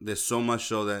movie. There's so much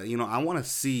so that, I want to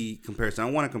see comparison.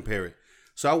 I want to compare it.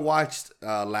 So I watched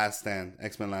Last Stand,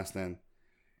 X-Men Last Stand,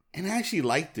 and I actually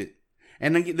liked it.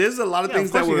 And then there's a lot of things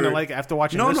that were... you're going to like it after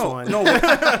watching this one. No.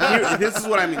 This is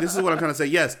what I mean. This is what I'm trying to say.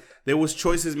 Yes, there was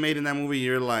choices made in that movie.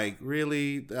 You're like,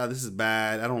 really? This is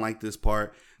bad. I don't like this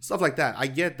part. Stuff like that. I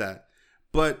get that.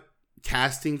 But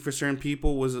casting for certain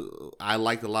people I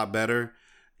liked a lot better.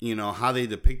 How they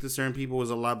depicted certain people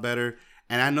was a lot better.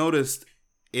 And I noticed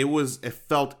it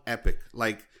felt epic.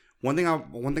 Like one thing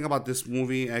about this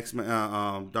movie,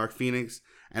 X-Men, Dark Phoenix,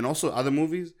 and also other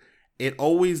movies, it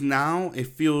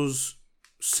feels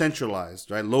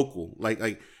centralized, right? Local.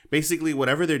 Like basically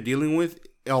whatever they're dealing with,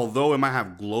 although it might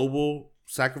have global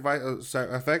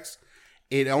effects,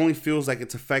 it only feels like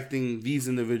it's affecting these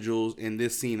individuals in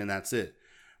this scene, and that's it.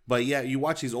 But yeah, you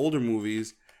watch these older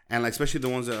movies, and like especially the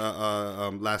ones that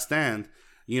Last Stand.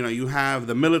 You have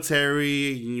the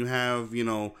military, and you have,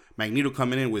 Magneto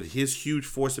coming in with his huge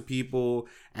force of people,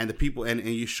 and the people, and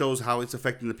it shows how it's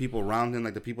affecting the people around him,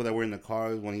 like the people that were in the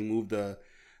cars when he moved the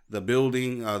the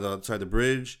building, the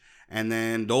bridge. And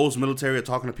then those military are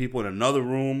talking to people in another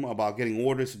room about getting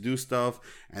orders to do stuff.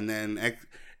 And then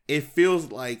it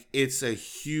feels like it's a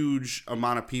huge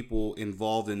amount of people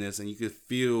involved in this. And you could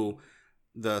feel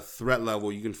the threat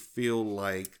level. You can feel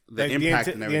like the impact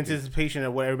and everything. The anticipation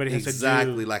of what everybody has to do.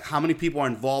 Exactly. Like how many people are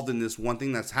involved in this one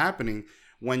thing that's happening.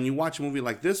 When you watch a movie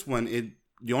like this one,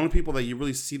 the only people that you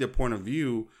really see their point of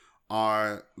view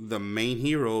are the main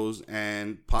heroes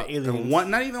and not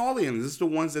even all the aliens. This is the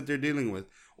ones that they're dealing with.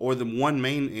 Or the one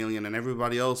main alien, and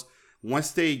everybody else,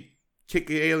 once they kick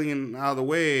the alien out of the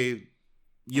way,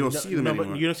 you don't see them anymore.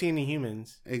 But you don't see any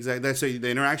humans. Exactly. That's the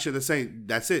interaction.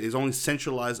 That's it. It's only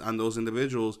centralized on those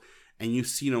individuals, and you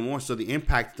see no more. So the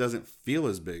impact doesn't feel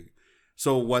as big.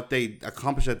 So what they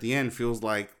accomplished at the end feels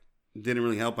like didn't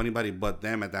really help anybody but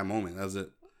them at that moment. That's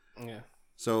it. Yeah.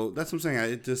 So that's what I'm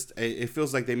saying. It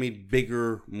feels like they made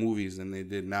bigger movies than they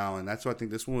did now, and that's why I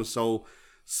think this one was so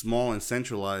small and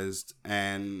centralized.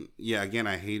 And yeah, again,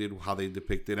 I hated how they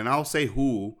depicted, and I'll say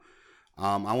who.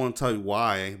 I won't tell you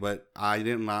why, but I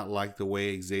did not like the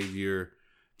way Xavier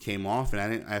came off,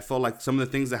 and I felt like some of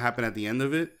the things that happened at the end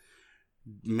of it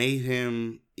made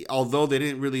him, although they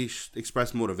didn't really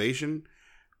express motivation,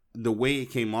 the way it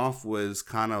came off was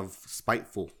kind of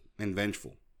spiteful and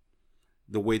vengeful.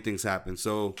 The way things happen.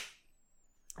 So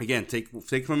again, take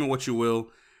from it what you will,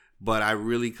 but I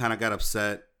really kind of got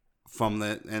upset from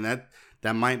that, and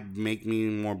that might make me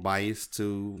more biased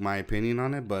to my opinion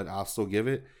on it, but I'll still give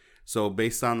it. So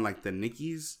based on like the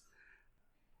Nickies,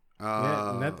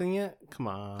 nothing yet. Come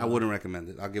on, I wouldn't recommend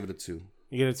it. I'll give it a 2.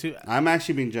 You get a 2? I'm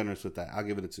actually being generous with that. I'll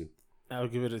give it a 2. I'll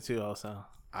give it a 2 also.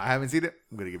 I haven't seen it.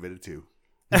 I'm gonna give it a 2.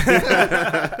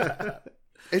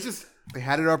 It's just they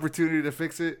had an opportunity to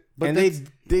fix it, but and they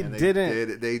didn't.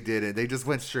 They didn't. They just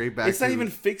went straight back. It's not even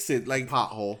fix it. Like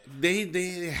pothole.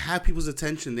 They have people's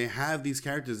attention. They have these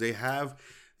characters. They have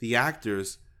the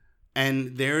actors,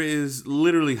 and there is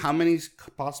literally how many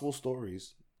possible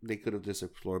stories they could have just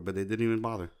explored, but they didn't even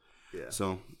bother. Yeah.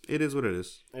 So it is what it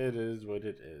is. It is what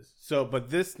it is. So, but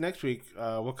this next week,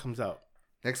 what comes out?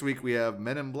 Next week we have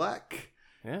Men in Black.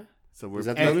 Yeah. So is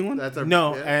that the other one? That's our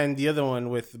and the other one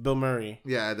with Bill Murray.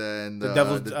 Yeah, the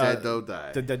Dead Don't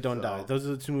Die. The Dead Don't Die. Those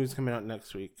are the 2 movies coming out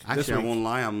next week. Actually, I won't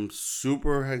lie. I'm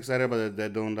super excited about The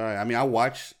Dead Don't Die. I mean, I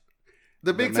watched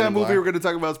the big time movie we're going to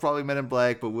talk about is probably Men in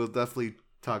Black, but we'll definitely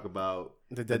talk about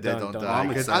The Dead Don't Die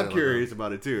because I'm curious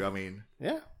about it too. I mean,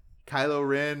 yeah. Kylo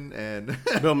Ren and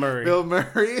Bill Murray. Bill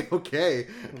Murray, okay.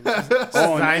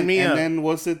 Sign me up. And then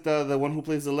was it the one who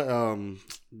plays the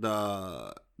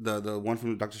one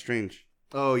from Doctor Strange?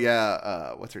 Oh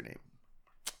yeah, what's her name?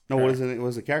 No, what is it? It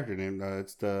was a character name.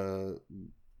 It's the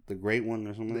Great One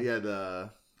or something. Yeah, why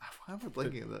am I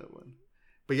blanking on that one?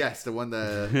 But yes, the one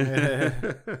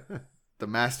the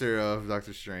master of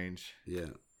Doctor Strange. Yeah.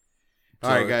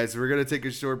 All right, guys, we're gonna take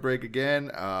a short break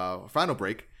again, final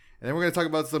break, and then we're gonna talk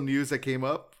about some news that came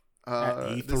up at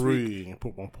E3. This week.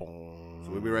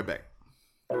 So we'll be right back.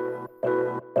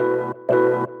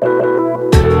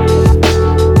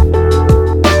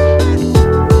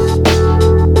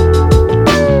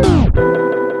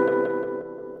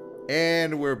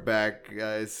 And we're back,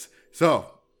 guys. So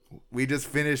we just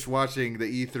finished watching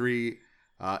the E3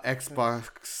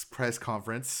 Xbox press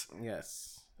conference.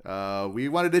 Yes. We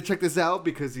wanted to check this out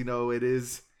because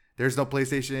there's no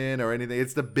PlayStation or anything.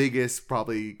 It's the biggest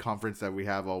probably conference that we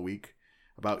have all week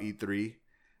about E3.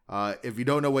 If you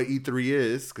don't know what E3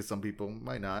 is, because some people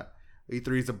might not,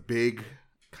 E3 is a big,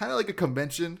 kind of like a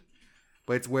convention,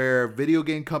 but it's where video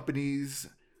game companies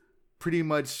pretty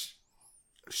much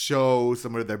show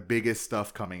some of their biggest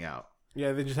stuff coming out.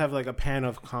 Yeah, they just have like a pan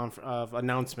of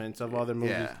announcements of all their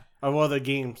movies, of all their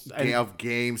games, of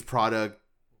games, product,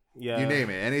 you name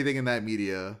it, anything in that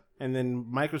media. And then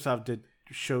Microsoft did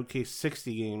showcase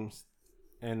 60 games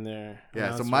in their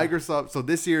So Microsoft. So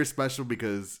this year is special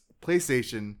because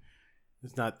PlayStation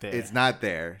it's not there. It's not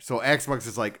there. So Xbox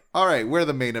is like, all right, we're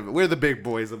the main of it. We're the big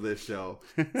boys of this show.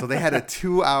 So they had a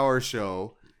 2-hour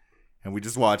show, and we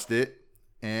just watched it.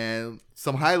 And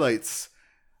some highlights.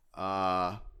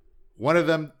 One of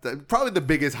them, probably the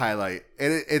biggest highlight,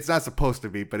 and it's not supposed to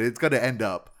be, but it's going to end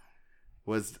up,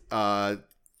 was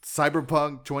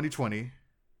Cyberpunk 2020.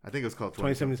 I think it was called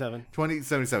 2077.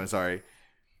 2077, sorry.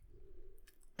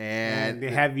 And they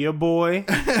have your boy.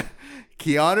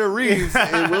 Keanu Reeves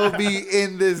it will be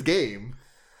in this game.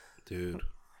 Dude.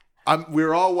 We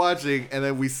were all watching, and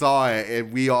then we saw it,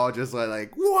 and we all just were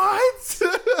like, what?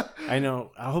 I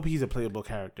know. I hope he's a playable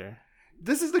character.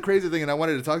 This is the crazy thing, and I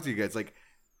wanted to talk to you guys. Like,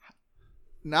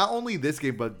 not only this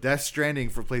game, but Death Stranding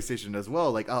for PlayStation as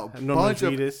well. Like, a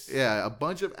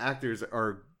bunch of actors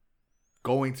are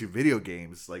going to video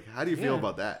games. Like, how do you feel Yeah.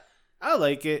 about that? I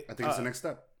like it. I think it's the next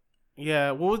step.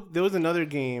 Yeah, there was another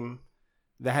game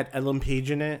that had Ellen Page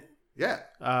in it. Yeah,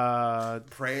 Uh,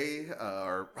 Prey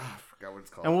or I forgot what it's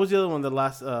called. and what was the other one? The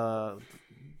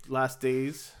Last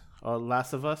Days or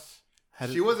Last of Us.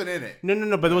 She wasn't in it.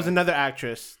 No. But there was another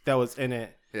actress that was in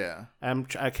it. Yeah, I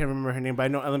can't remember her name, but I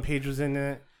know Ellen Page was in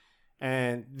it.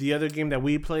 And the other game that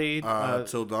we played,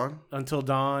 Till Dawn. Until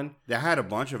Dawn, They had a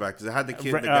bunch of actors. They had the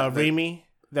kid. the guy- Raimi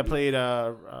that played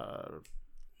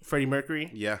Freddie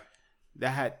Mercury. yeah. They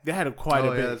had quite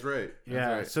a bit. Yeah, that's right. That's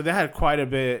Yeah, right. so they had quite a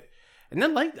bit, and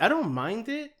then I don't mind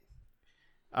it.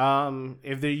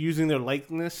 If they're using their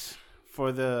likeness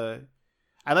for the,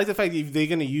 I like the fact that if they're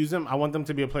gonna use them, I want them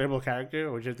to be a playable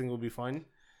character, which I think will be fun.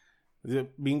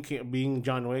 Being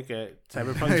John Wick at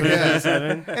Cyberpunk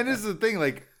 2077. And this is the thing,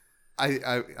 like,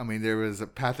 I mean, there was a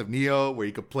Path of Neo where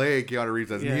you could play Keanu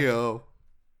Reeves as Yeah. Neo,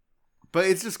 but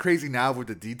it's just crazy now with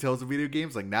the details of video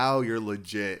games. Like, now you're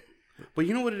legit. But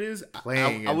you know what it is?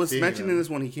 Playing I and was seeing mentioning them. this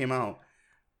when he came out.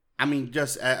 I mean,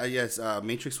 just yes,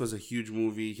 Matrix was a huge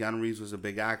movie. Keanu Reeves was a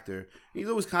big actor. He's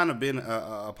always kind of been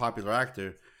a popular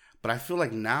actor, but I feel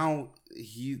like now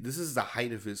this is the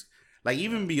height of his. Like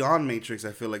even beyond Matrix,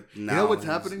 I feel like now know what's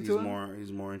he's- happening to him?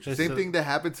 He's more interesting. Same thing that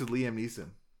happened to Liam Neeson.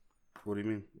 What do you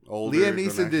mean? Older Liam than Neeson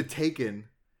actor? did Taken,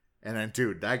 and then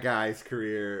dude, that guy's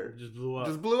career Just blew up.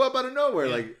 just blew up out of nowhere.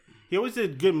 Yeah. Like, He always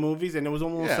did good movies, and it was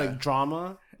almost Yeah. like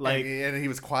drama. Like, and he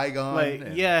was Qui-Gon. like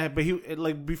and yeah, but he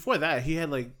like before that he had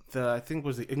like I think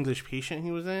was the English Patient he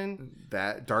was in.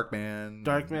 that Darkman.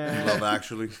 Darkman. Love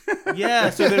Actually. Yeah,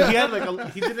 so then he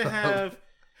had he didn't have,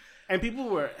 and people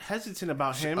were hesitant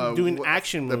about him doing what-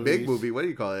 action The movies. big movie. What do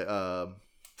you call it? Oh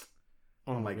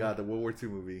My God, the World War II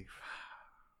movie.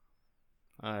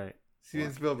 All right,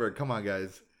 Steven Spielberg. Come on,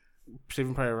 guys.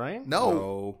 Saving Private Ryan. No.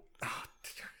 No.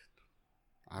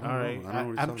 I don't All know. right, I don't know what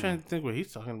he's I'm talking trying about. to think what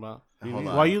he's talking about. Hold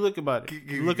on. While you look about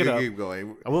it, look it up. Keep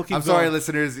going. I will keep I'm sorry, going.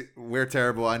 listeners. We're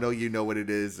terrible. I know you know what it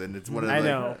is, and it's one of the. I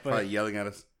know, Probably but, yelling at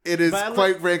us. It is But I like-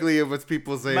 quite frankly what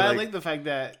people say. but I Like, like the fact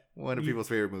that one of people's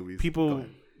favorite movies. Go people, ahead.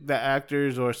 that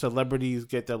actors or celebrities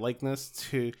get their likeness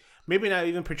to maybe not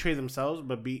even portray themselves,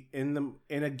 but be in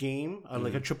a game,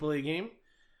 like a AAA game.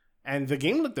 And the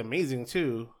game looked amazing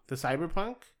too. The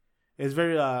Cyberpunk is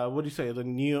very what do you say? The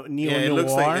neo Yeah, it noir.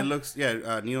 looks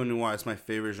like neo noir. It's my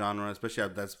favorite genre, especially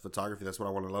that's photography. That's what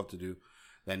I want to love to do.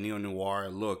 That neo noir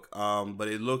look. But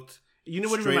it looked You know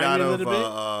what it straight reminded out me a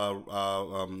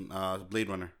little of Blade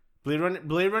Runner. Blade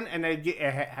Runner, and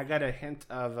I got a hint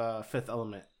of Fifth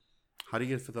Element. How do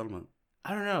you get Fifth Element?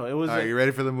 I don't know. It was. Are you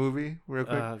ready for the movie? Real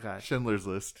quick. Oh, gosh. Schindler's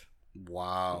List.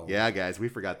 Wow. Yeah, guys, we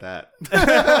forgot that.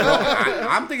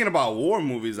 I'm thinking about war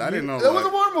movies. I didn't know. It was a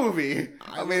like- war movie.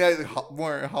 I mean,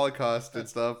 more Holocaust and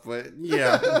stuff, but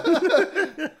Yeah.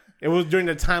 It was during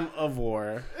the time of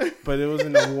war, but it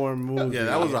wasn't a war movie. Yeah,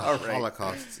 that was a All right.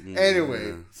 Holocaust. Anyway,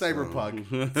 Yeah, Cyberpunk.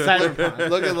 Cyberpunk.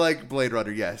 Looking like Blade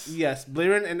Runner, yes. Yes, Blade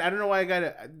Runner, and I don't know why I got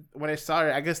it when I saw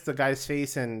it. I guess the guy's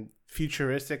face and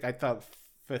futuristic. I thought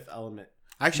Fifth Element.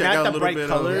 Actually, Not I got the a little bright bit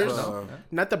colors. of.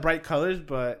 Not the bright colors,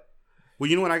 but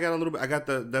Well, you know what? I got a little bit. I got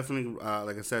the definitely.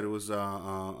 Like I said, it was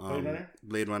Runner?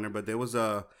 Blade Runner, but there was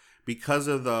because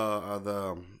of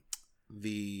the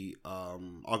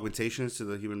augmentations to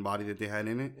the human body that they had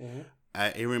in it.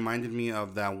 It reminded me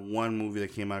of that one movie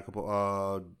that came out a couple.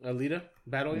 Alita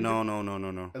Battle. No.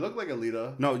 No, It looked like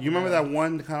Alita. you remember that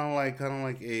one kind of like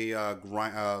a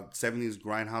 70s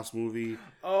grindhouse movie?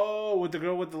 Oh, with the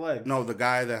girl with the legs. No, the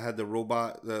guy that had the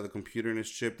robot, the computer in his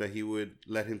chip that he would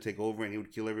let him take over and he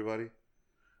would kill everybody.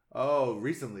 Oh,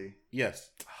 recently. Yes.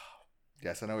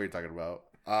 Yes, I know what you're talking about.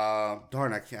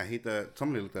 Darn, I hate that.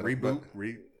 Somebody looked that Reboot.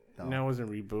 up. No, it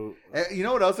wasn't reboot. You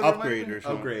know what else? It Upgrade reminded me? or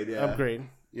something. Upgrade. Yeah. Upgrade.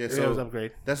 Yeah, It so was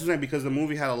upgrade. that's what I'm saying, because the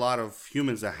movie had a lot of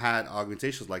humans that had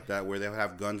augmentations like that, where they would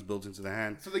have guns built into the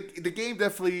hand. So the game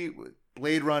definitely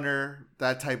Blade Runner,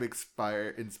 that type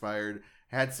inspired,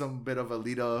 had some bit of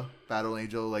Alita, Battle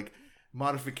Angel, like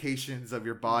modifications of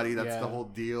your body. That's Yeah. the whole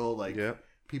deal. Like Yep.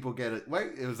 people get it.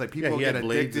 Right? It was like people he get had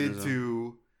blades in addicted his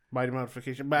to Body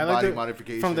modification. But I like body the,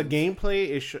 modification. from the gameplay.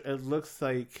 It looks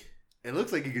like It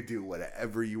looks like you could do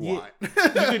whatever you Yeah.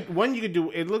 want. you could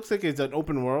do. It looks like it's an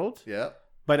open world. Yep.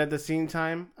 But at the same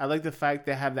time, I like the fact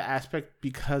they have the aspect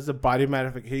because of body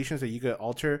modifications that you could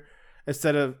alter.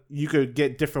 Instead of you could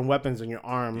get different weapons on your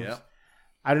arms. Yep.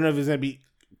 I don't know if it's gonna be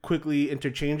quickly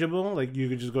interchangeable. Like you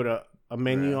could just go to a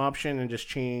menu Yeah. option and just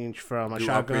change from a Do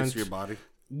shotgun. upgrades to your body.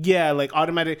 Yeah, like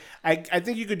automatic. I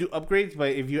think you could do upgrades,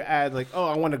 but if you add like, oh,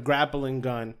 I want a grappling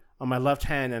gun on my left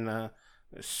hand and a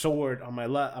sword on my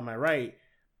right,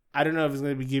 I don't know if it's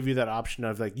going to give you that option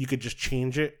of like you could just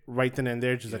change it right then and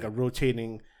there, just like a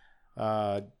rotating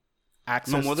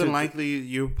access. No, more than likely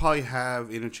you probably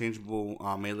have interchangeable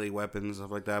melee weapons,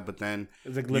 stuff like that. But then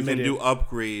It's like you can limited. do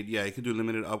upgrade. Yeah, you can do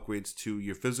limited upgrades to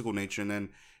your physical nature, and then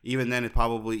even then, you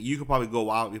could probably go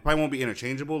out. It probably won't be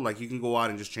interchangeable. Like you can go out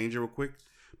and just change it real quick,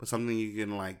 but something you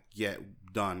can like get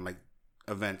done, like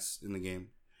events in the game.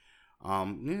 I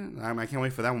can't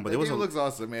wait for that one. But That it game looks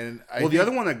awesome, man. The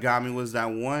other one that got me was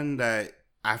that one that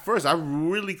at first I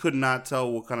really could not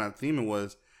tell what kind of theme it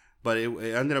was, but it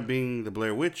ended up being the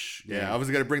Blair Witch game. Yeah, I was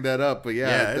gonna bring that up, but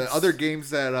the other games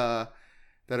that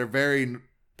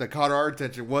caught our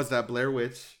attention was that Blair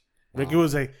Witch. Like it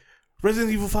was like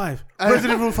Resident Evil 5.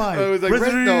 Resident Evil 5. It was like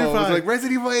Resident Evil 5. it was like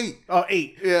Resident Evil 8. Oh,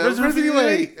 8. Yeah, Resident Evil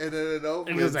 8. And then And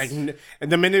it was like, and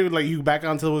the minute like you back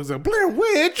onto it was like Blair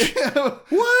Witch.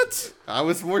 What? I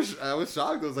was shocked.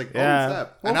 I was like, Yeah. oh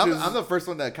snap! And I'm the first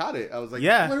one that caught it. I was like,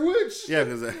 Yeah. Blair Witch. Yeah,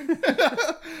 because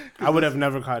I would have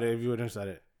never caught it if you wouldn't have said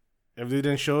it. If they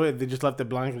didn't show it, they just left it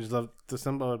blank and just left the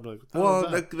symbol. I'd be like, well,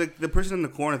 the person in the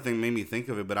corner thing made me think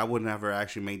of it, but I would never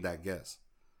actually make that guess.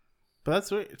 but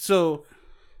that's weird. So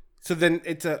then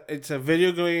it's a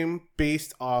video game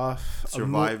based off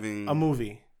Surviving a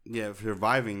movie. Yeah,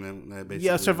 surviving them. Basically,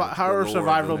 Yeah, horror the lore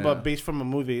survival, of it. but based from a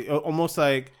movie, almost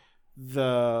like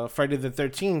the Friday the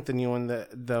 13th, the new one,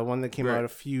 the one that came out a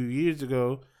few years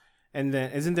ago. And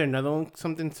then isn't there another one,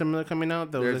 something similar coming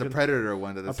out? There's a Predator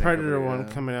one. A Predator one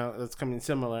coming out that's coming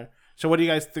similar. So what do you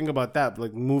guys think about that?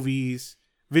 Like movies,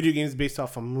 video games based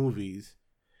off of movies.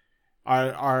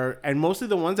 And most of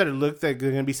the ones that look like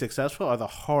they're gonna be successful are the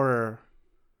horror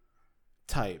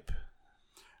type.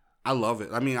 I love it.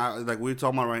 I mean, like we were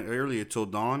talking about right earlier, Till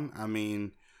Dawn. I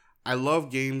mean, I love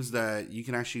games that you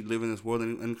can actually live in this world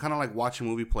and kind of like watch a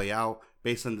movie play out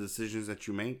based on the decisions that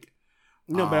you make.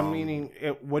 No, but I'm meaning,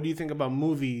 what do you think about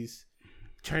movies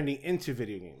turning into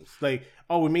video games? Like,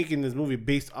 oh, we're making this movie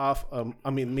based off.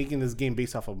 Making this game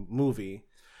based off a movie.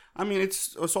 I mean,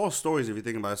 it's all stories if you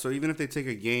think about it. So even if they take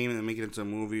a game and make it into a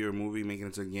movie, or a movie make it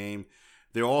into a game,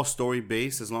 they're all story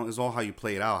based. As long as all how you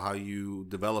play it out, how you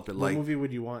develop it. What movie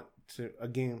would you want to a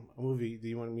movie? Do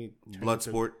you want me?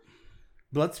 Bloodsport.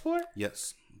 Bloodsport?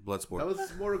 Yes, Bloodsport. That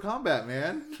was Mortal Kombat,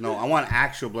 man. No, I want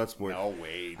actual Bloodsport. No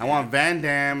way. I want Van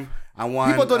Damme. I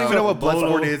want People don't even know what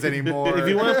Bloodsport Bloodsport is anymore. If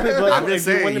you want to play Bloodsport, I'm just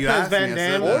saying, you asked Van me, I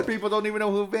Damme, said that. Or people don't even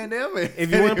know who Van Damme is.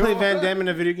 if you want to play Van Damme in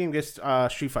a video game, get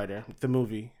Street Fighter, the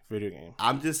movie video game.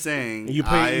 I'm just saying. You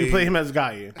play him as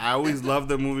Gaia. I always loved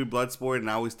the movie Bloodsport, and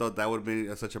I always thought that would have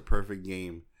been such a perfect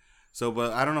game. So,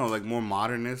 but I don't know, like more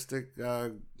modernistic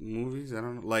movies. I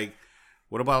don't know. Like,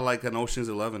 what about like an Ocean's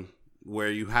 11, where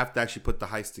you have to actually put the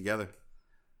heist together?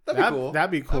 That'd be cool.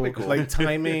 That'd be cool. Like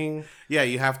timing. Yeah,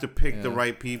 you have to pick the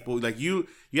right people. Like you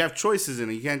have choices in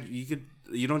it.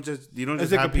 You don't just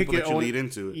It's like have people that you own- lead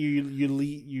into it. You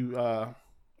lead.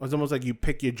 It's almost like you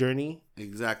pick your journey.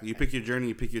 Exactly. You pick your journey.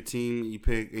 You pick your team.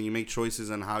 And you make choices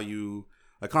on how you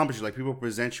accomplish it. Like people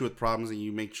present you with problems, and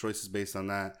you make choices based on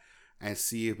that, and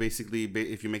see if basically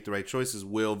if you make the right choices,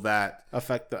 will that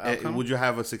Affect the outcome. would you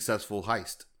have a successful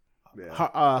heist? Yeah.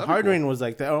 Hard Rain was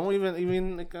like that. Or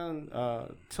even like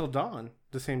on Till Dawn,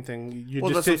 the same thing.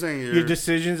 Well, that's what I'm saying. Your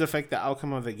decisions affect the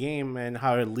outcome of the game and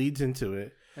how it leads into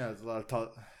it. Yeah, there's a lot of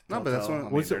talk. No, but that's what-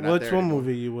 What's one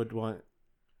movie you would want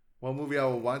One movie I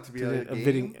would want to be a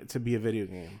game? be a video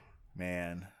game?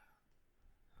 Man.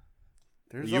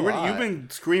 There's You've a lot. been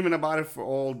screaming about it for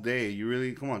all day. You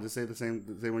really come on, just say the same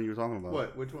one you were talking about.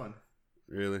 What? Which one?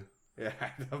 Really? Yeah.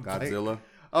 Godzilla.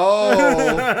 Oh,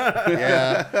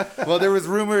 yeah. Well, there was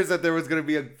rumors that there was going to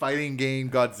be a fighting game,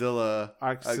 Godzilla.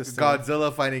 Arc A System.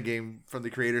 Godzilla fighting game from the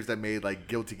creators that made like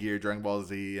Guilty Gear, Dragon Ball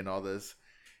Z, and all this.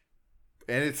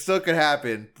 And it still could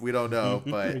happen. We don't know,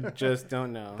 We but just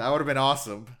don't know. that would have been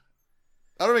awesome.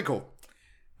 That would have been cool.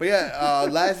 But yeah,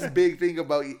 last big thing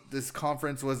about this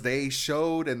conference was they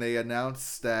showed and they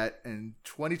announced that in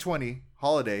 2020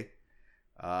 holiday,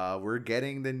 we're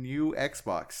getting the new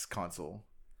Xbox console.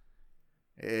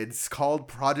 It's called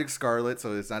Project Scarlet,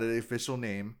 so it's not an official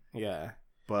name. Yeah.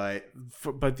 But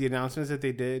But the announcements that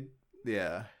they did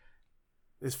yeah,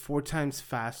 is 4 times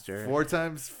faster 4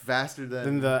 times faster than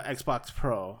than the Xbox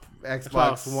Pro.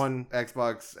 Xbox One,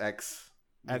 Xbox X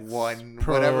X One,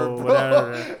 Pro, whatever.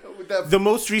 whatever. That- The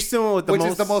most recent one with which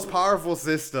is the most powerful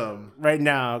system right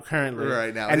now, currently.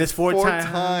 right now, And it's four times,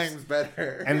 times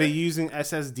better. And they're using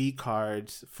SSD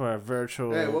cards for a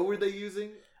virtual. Hey, what were they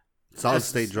using? Solid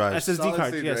state drives. SSD Solid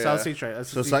cards, state yeah, drive, solid yeah. state drive.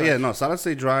 So SSD yeah, cards. no, solid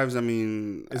state drives. I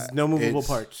mean, It's no movable it's-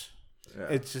 parts. Yeah.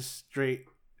 It's just straight.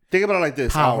 Think about it like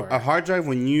this: Power. a hard drive.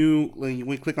 When you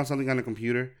click on something on a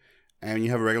computer, and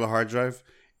you have a regular hard drive,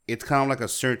 it's kind of like a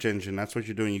search engine. That's what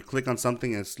you're doing. You click on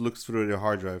something and it looks through your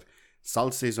hard drive.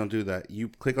 Solid states don't do that. You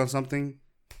click on something,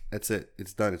 that's it.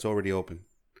 It's done. It's already open.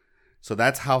 So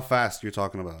that's how fast you're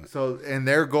talking about it. So, and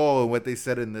their goal and what they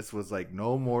said in this was like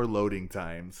no more loading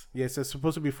times. Yeah, so it's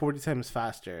supposed to be 40 times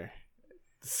faster.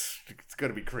 It's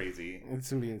gonna be crazy.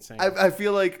 It's gonna be insane. I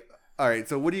feel like, all right.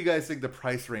 So, what do you guys think the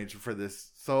price range for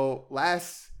this? So,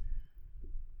 last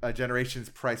generation's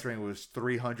price range was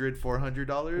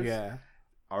 $300-$400. Yeah.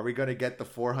 Are we gonna get the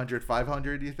 400,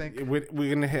 500? You think? We're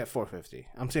gonna hit 450.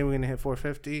 I'm saying we're gonna hit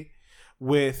 450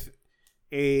 with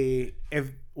it's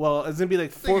gonna be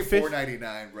like 450.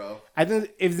 $499, bro. I think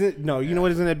you know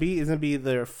what it's gonna be? It's gonna be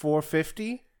either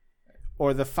 450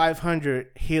 or the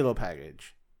 500 Halo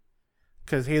package,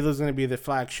 because Halo's gonna be the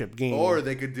flagship game. Or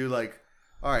they could do like,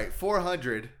 all right,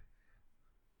 400,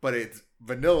 but it's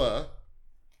vanilla.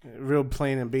 Real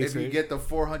plain and basic. If you get the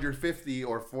 450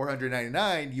 or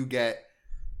 499, you get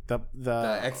the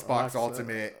Xbox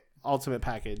Ultimate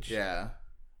package. Yeah.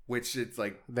 Which it's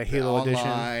like the Halo online,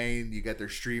 edition. you get their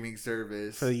streaming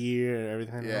service for the year and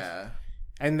everything. Yeah. Else.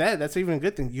 And that's even a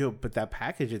good thing. But that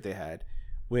package that they had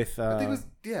with I think it was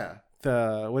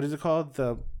the what is it called?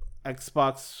 The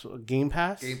Xbox Game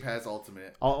Pass. Game Pass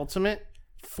Ultimate. Ultimate,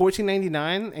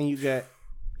 $14.99, and you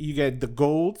get the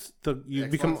gold. You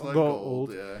become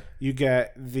gold. Yeah. You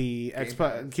get the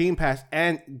Xbox Game Pass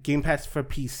and Game Pass for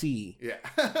PC. Yeah.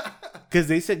 Because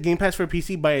they said Game Pass for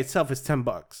PC by itself is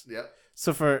 $10. Yep.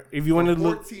 So if you want to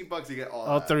look, $14, you get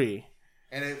all three.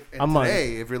 And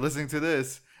today, if you're listening to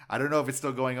this, I don't know if it's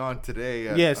still going on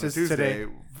today. Yes, it's Tuesday. Today,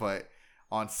 but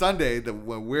on Sunday,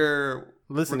 when we're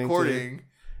listening recording,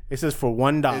 it says for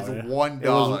 $1. It's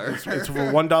 $1. It's for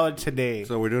 $1 today.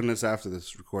 So we're doing this after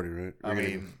this recording, right? I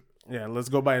mean, yeah, let's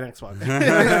go buy an Xbox.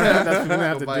 That's what we're gonna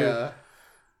have to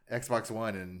do. Xbox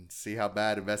One and see how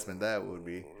bad investment that would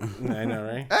be. I know,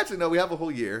 right? Actually, no, we have a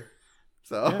whole year.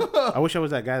 So yeah. I wish I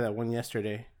was that guy that won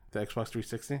yesterday, the Xbox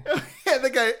 360. Yeah, the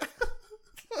guy.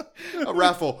 A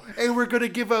raffle. Hey, we're gonna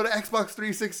give out an Xbox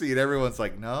 360, and everyone's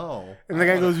like, "No." And the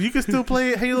guy goes, "You can still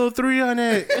play Halo 3 on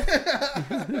it."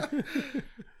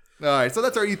 All right, so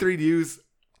that's our E3 news.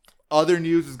 Other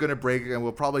news is gonna break, and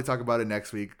we'll probably talk about it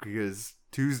next week because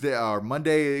Tuesday or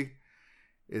Monday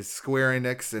is Square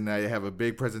Enix, and I have a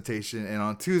big presentation, and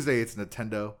on Tuesday it's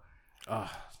Nintendo.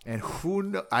 And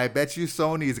I bet you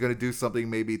Sony is going to do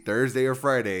something maybe Thursday or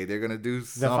Friday. They're going to do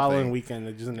something. The following weekend,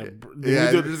 they're just going to...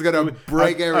 They're just going to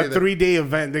break everything. A 3-day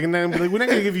event. They're going to be like, we're not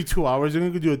going to give you 2 hours. They're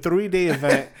going to do a 3-day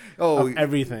event of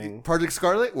everything. Project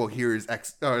Scarlet? Well, here's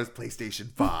PlayStation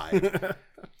 5.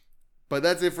 But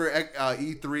that's it for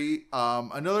E3.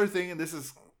 Another thing, and this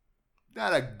is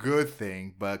not a good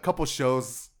thing, but a couple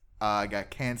shows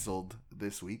got canceled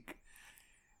this week.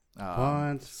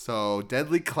 What? So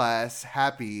Deadly Class,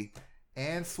 Happy,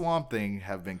 and Swamp Thing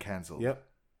have been canceled. Yep.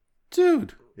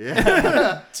 Dude.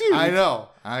 Yeah. Dude. I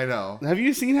know. Have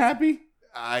you seen Happy?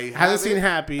 I haven't seen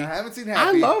Happy. I haven't seen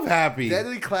Happy. I love Happy.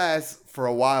 Deadly Class for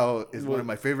a while is one of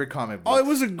my favorite comic books.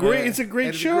 Oh, it's a great show. It's a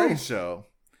great show.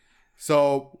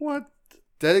 So what?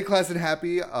 Deadly Class and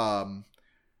Happy, a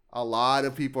lot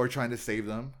of people are trying to save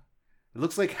them. It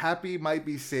looks like Happy might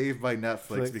be saved by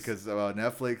Netflix because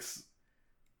Netflix,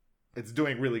 it's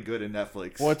doing really good in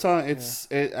Netflix. Well, it's on.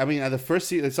 I mean, the first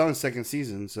season, it's on the second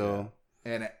season. So,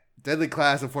 and Deadly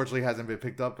Class unfortunately hasn't been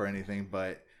picked up or anything,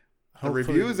 but hopefully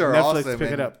the reviews are Netflix awesome.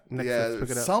 Pick it up. Netflix pick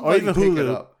it up. Somebody or even Hulu, pick it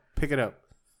up. Pick it up.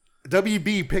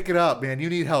 WB, pick it up, man. You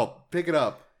need help. Pick it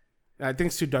up. I think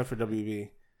it's too dark for WB.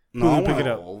 No, pick it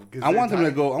up. I want them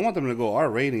to go. I want them to go R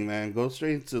rating, man. Go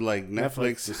straight to like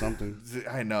Netflix or something.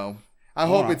 I know. I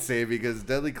hope it's saved because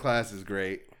Deadly Class is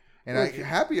great, and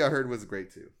Happy I heard was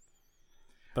great too.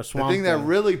 But the thing that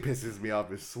really pisses me off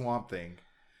is Swamp Thing.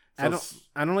 So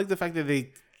I don't like the fact that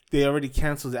they already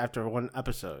canceled after one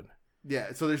episode.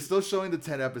 Yeah, so they're still showing the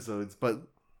 10 episodes, but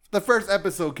the first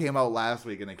episode came out last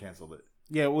week and they canceled it.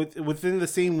 Yeah, within the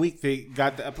same week they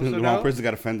got the episode The wrong person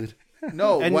got offended.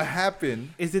 No, what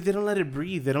happened is that they don't let it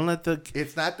breathe. They don't let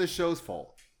It's not the show's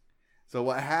fault. So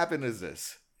what happened is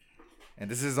this, and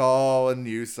this is all in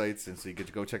news sites, and so you get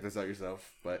to go check this out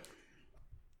yourself. But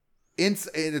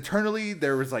internally,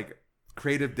 there was like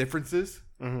creative differences.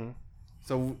 Mm-hmm.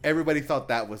 So everybody thought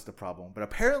that was the problem, but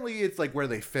apparently it's like where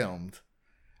they filmed.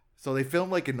 So they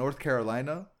filmed like in North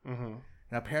Carolina, and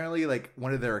apparently like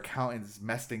one of their accountants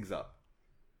messed things up.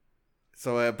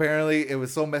 So apparently it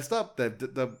was so messed up that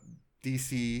the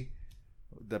DC,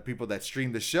 the people that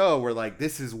streamed the show were like,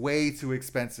 this is way too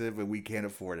expensive and we can't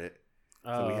afford it.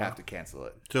 so we have to cancel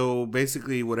it. So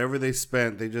basically, whatever they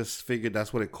spent, they just figured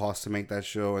that's what it cost to make that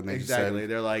show, and they Exactly. just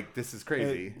They're like, this is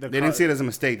crazy. said they didn't see it as a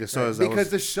mistake. They saw it as Because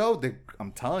the show,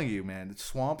 I'm telling you, man, the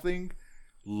Swamp Thing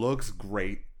looks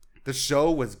great. The show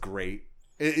was great.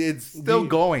 It's still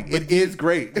going. It is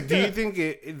great. Do you think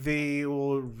they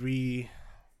will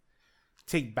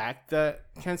take back that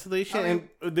cancellation? I mean,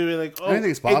 and they were like, "Oh, I don't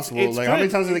think it's possible. It's Like, how many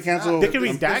good. times did they cancel? They can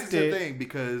This redact is the it. thing,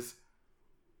 because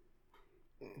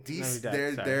DC, Not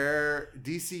redact, their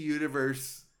DC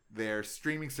Universe, their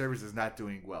streaming service is not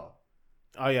doing well.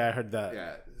 Oh yeah, I heard that.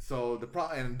 Yeah. So the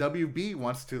problem, and WB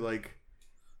wants to like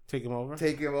Take him over.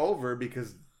 take him over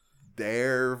because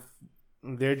they're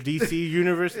Their DC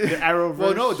universe, the Arrowverse.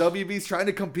 well, no, WB's trying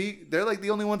to compete. They're like the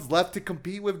only ones left to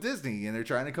compete with Disney, and they're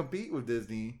trying to compete with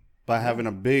Disney by having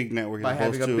a big network by as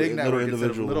having opposed a to big little network instead of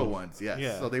individual little ones. Yes.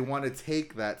 Yeah. So they want to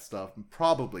take that stuff.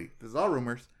 Probably. This is all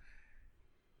rumors.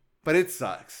 But it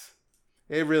sucks.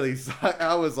 It really sucks.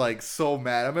 I was like so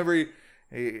mad. I remember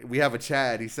we have a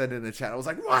chat. He said in the chat, I was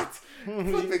like, what?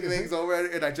 Flipping things over.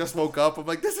 And I just woke up. I'm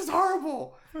like, this is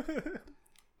horrible.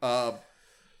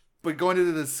 But going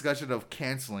into the discussion of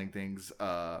canceling things,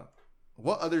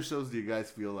 what other shows do you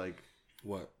guys feel like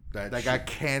what that got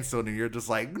canceled and you're just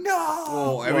like, no?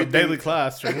 Oh, Well, everything. Daily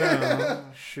Class right now.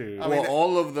 Shoot. I mean, Well,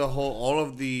 all of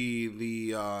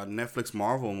the Netflix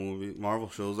Marvel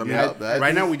shows. I mean, Yeah,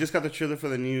 right now we just got the trailer for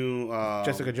the new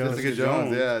Jessica Jones. Jessica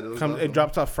Jones, yeah. that was awesome. It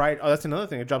drops off Friday. Oh, that's another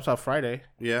thing. It drops off Friday.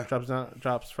 Yeah,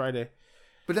 Drops Friday.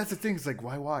 But that's the thing. It's like,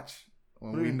 why watch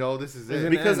when we know this is it? Isn't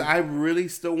because end. I really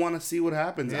still want to see what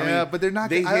happens. Yeah, I mean, but they're not.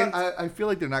 they hint- I feel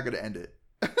like they're not going to end it.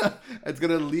 It's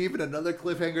going to leave in another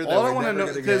cliffhanger. That all I we're want to never know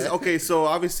gonna because get. okay, so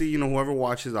obviously whoever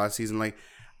watches last season, like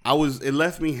it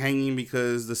left me hanging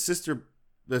because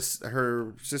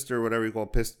her sister or whatever you call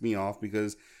it, pissed me off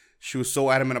because she was so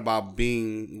adamant about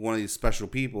being one of these special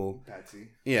people. Patsy.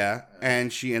 Yeah,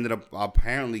 and she ended up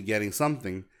apparently getting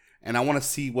something, and I want to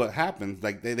see what happens.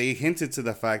 Like they hinted to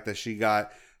the fact that she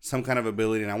got some kind of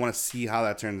ability, and I want to see how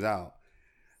that turns out.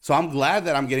 So I'm glad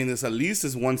that I'm getting this at least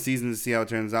this one season to see how it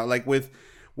turns out. Like with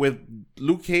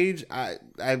Luke Cage, I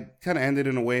kind of ended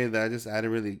in a way that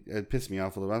it pissed me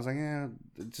off a little. I was like, yeah,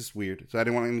 it's just weird. So I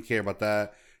didn't want to even care about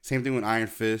that. Same thing with Iron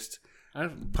Fist.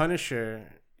 Punisher,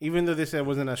 even though they said it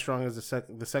wasn't as strong as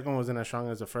the second wasn't as strong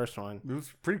as the first one. It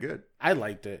was pretty good. I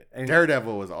liked it. And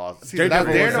Daredevil was awesome. See,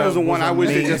 Daredevil was the one I wish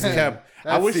they just amazing. kept.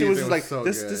 I That wish it was season just like was so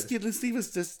let's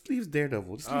good. leave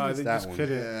Daredevil. Just leave us they that just one.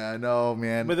 couldn't. Yeah, I know,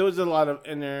 man. But there was a lot of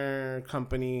inner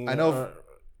company. I know.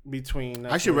 Between.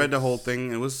 I actually read the whole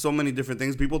thing. It was so many different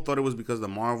things. People thought it was because of the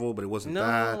Marvel, but it wasn't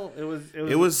that. No,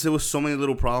 it was. It was so many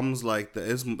little problems like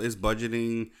is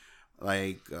budgeting,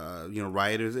 like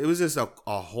writers. It was just a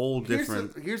whole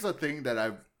different. Here's the thing that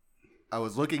I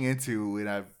was looking into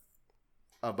and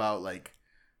about like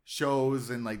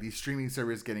shows and like these streaming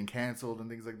services getting canceled and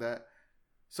things like that.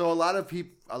 So a lot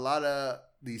of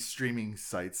these streaming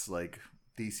sites like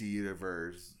DC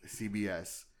Universe,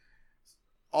 CBS,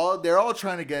 they're all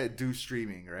trying to do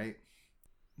streaming, right?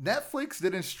 Netflix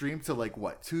didn't stream till like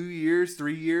what, 2 years,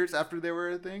 3 years after they were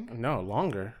a thing? No,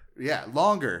 longer. Yeah,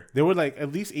 longer. They were like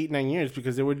at least 8-9 years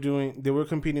because they were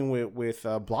competing with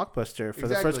Blockbuster for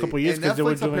the first couple of years And because they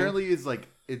were Netflix doing. apparently is like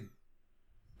in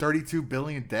 $32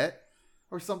 billion debt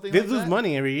or something. They like lose that.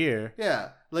 money every year. Yeah,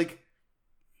 like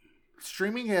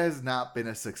streaming has not been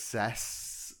a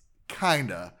success.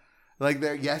 Kinda, like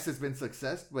yes, it's been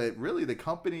success, but really the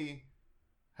company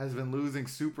has been losing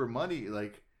super money.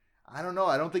 Like I don't know.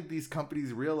 I don't think these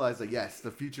companies realize that yes,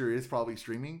 the future is probably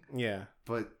streaming, Yeah,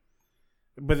 but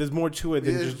there's more to it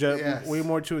than Yes. way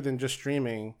more to it than just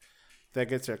streaming that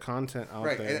gets their content out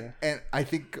right. there. And I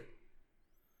think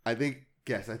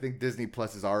yes, I think Disney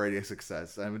Plus is already a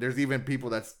success. I mean, there's even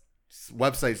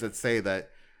websites that say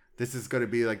that this is going to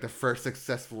be like the first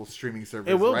successful streaming service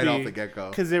It will right be, off the get go.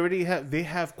 Because they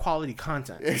have quality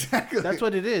content. Exactly. That's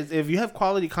what it is. If you have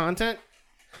quality content,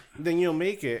 then you'll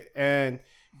make it. And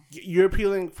you're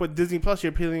appealing for Disney Plus.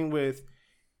 You're appealing with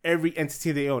every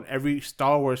entity they own. Every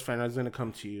Star Wars fan is going to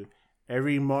come to you.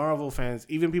 Every Marvel fans,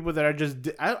 even people that are just.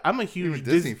 I'm a huge Even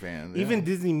Disney fan. Yeah. Even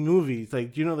Disney movies,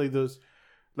 like like those.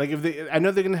 Like if I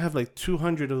know they're gonna have like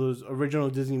 200 of those original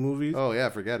Disney movies. Oh yeah,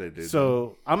 forget it, dude.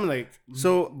 So I'm like,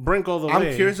 brink all the way.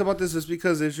 I'm curious about this just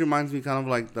because this reminds me kind of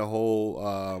like the whole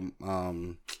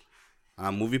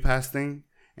movie pass thing,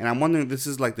 and I'm wondering if this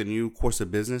is like the new course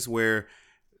of business where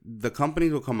the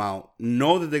companies will come out,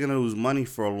 know that they're gonna lose money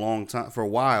for a long time, for a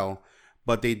while,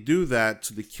 but they do that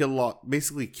to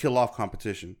kill off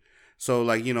competition. So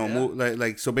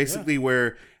like so basically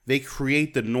where they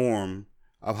create the norm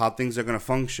of how things are going to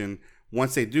function,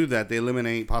 once they do that, they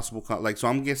eliminate possible so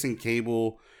I'm guessing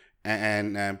cable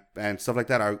and stuff like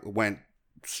that went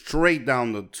straight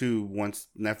down the tube once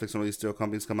Netflix and all these still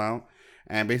companies come out,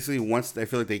 and basically once they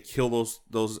feel like they kill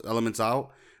those elements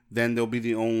out, then they'll be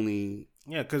the only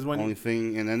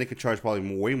thing, and then they could charge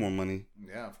probably way more money.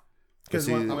 Yeah. Because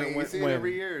we see it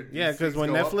every year. Yeah, because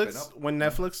when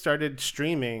Netflix started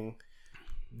streaming,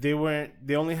 they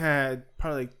only had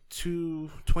probably like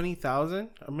 20,000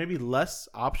 or maybe less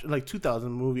like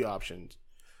 2,000 movie options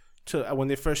to when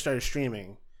they first started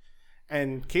streaming.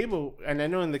 And cable, and I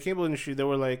know in the cable industry they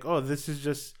were like, oh, this is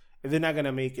just, they're not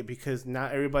gonna make it because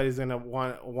not everybody's gonna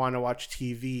want to watch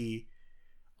TV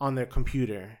on their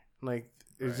computer. Like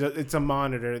it's a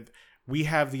monitor. We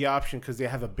have the option because they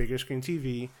have a bigger screen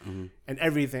TV and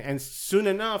everything. And soon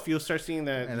enough, you'll start seeing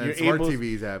that and then smart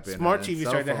TVs happen. Smart TVs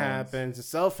start to happen, to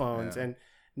cell phones, and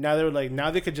now they're like,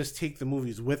 now they could just take the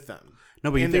movies with them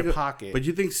in their pocket. But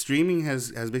you think streaming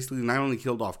has basically not only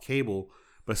killed off cable,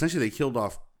 but essentially they killed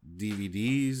off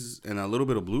DVDs and a little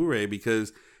bit of Blu-ray,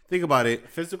 because think about it,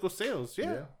 physical sales,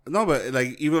 No, but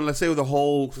like even let's say with the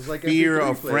whole like fear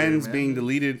of Friends being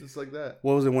deleted, just like that.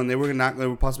 What was it when they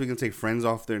were possibly going to take Friends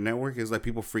off their network? It's like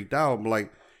people freaked out. But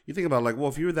like you think about well,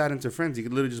 if you were that into Friends, you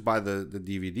could literally just buy the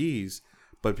DVDs.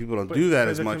 But people don't do that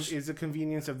as much. It's the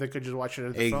convenience of they could just watch it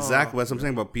at the exactly. That's what I'm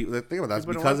saying. But people think about that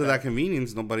because of that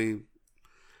convenience. Nobody.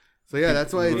 So yeah,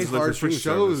 that's why it's hard for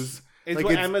shows. It's like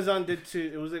what Amazon did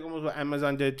to. It was like almost what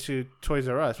Amazon did to Toys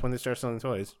R Us when they started selling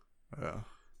toys. Yeah,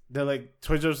 they're like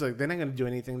Toys R Us. Like they're not gonna do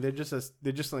anything. They're just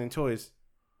selling toys.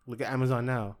 Look at Amazon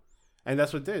now, and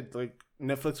that's what did. Like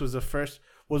Netflix was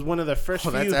one of the first.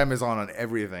 Oh, that's Amazon on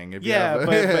everything. But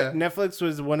Netflix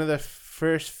was one of the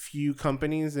first few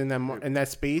companies in that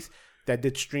space that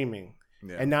did streaming,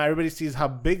 and now everybody sees how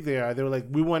big they are. They were like,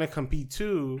 we want to compete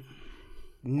too,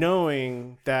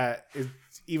 knowing that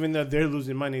even though they're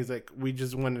losing money, it's like we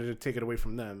just wanted to take it away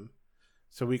from them,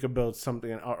 so we could build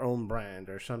something, our own brand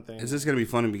or something. It's just gonna be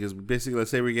funny because basically,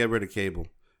 let's say we get rid of cable,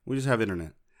 we just have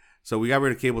internet. So we got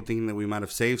rid of cable thinking that we might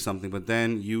have saved something, but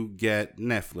then you get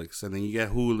Netflix, and then you get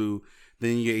Hulu,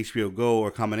 then you get HBO Go, or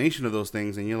a combination of those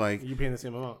things, and you're like, you're paying the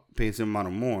same amount,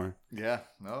 or more. Yeah.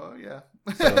 Oh yeah.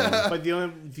 So, but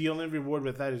the only reward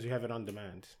with that is you have it on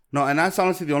demand. No, and that's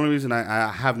honestly the only reason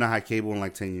I have not had cable in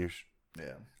like 10 years.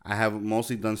 Yeah. I have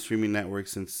mostly done streaming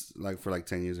networks since for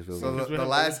 10 years. It feels so the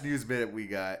last news bit we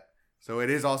got. So it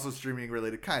is also streaming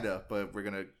related, kind of, but we're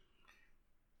gonna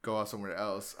go off somewhere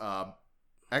else.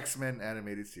 X-Men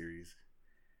animated series.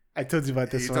 I told you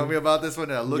about this. You told me about this one,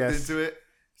 and I looked into it.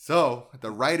 So the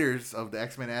writers of the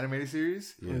X-Men animated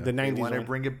series, the 90s, want to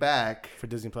bring it back for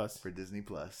Disney Plus.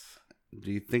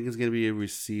 Do you think it's gonna be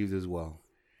received as well?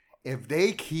 If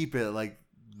they keep it like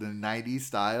the 90s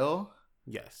style,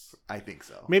 yes, I think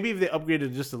so. Maybe if they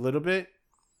upgraded just a little bit.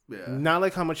 Yeah. Not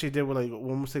like how much they did with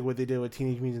almost like what they did with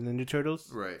Teenage Mutant Ninja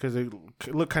Turtles. Right. Because they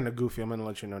look kind of goofy. I'm going to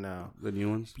let you know now. The new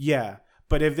ones? Yeah.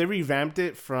 But if they revamped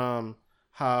it from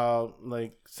how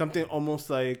like something almost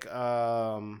like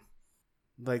the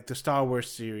Star Wars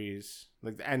series,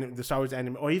 like the Star Wars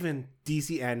anime, or even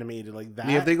DC animated like that.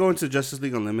 Yeah, if they go into Justice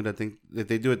League Unlimited, I think if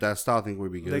they do it that style, I think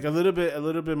would be good. Like a little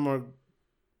bit more,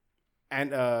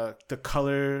 and the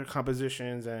color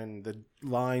compositions and the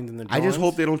lines and the drawings. I just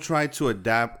hope they don't try to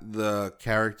adapt the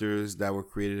characters that were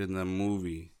created in the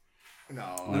movie. No.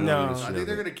 I think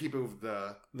they're gonna keep it with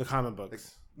the comic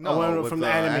books. From the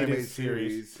animated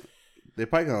series.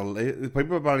 People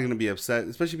are probably gonna be upset,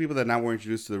 especially people that now were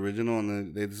introduced to the original,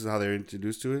 and this is how they're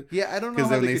introduced to it. Yeah, I don't know.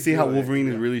 Because then they see how Wolverine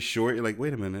is really short. You're like,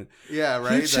 wait a minute. Yeah,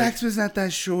 right. Hugh Jackman's not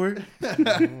that short.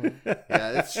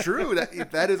 Yeah, it's true.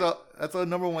 That's a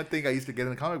number one thing I used to get in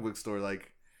the comic book store.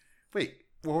 Like, wait,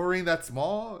 Wolverine that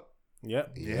small?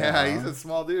 Yep. Yeah, he's a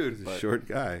small dude. He's a short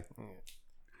guy.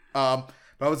 But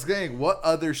I was saying, what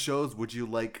other shows would you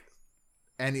like?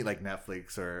 Any like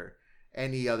Netflix or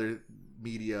any other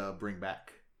media bring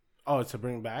back? Oh, to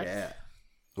bring back? Yeah.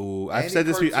 Ooh, I've said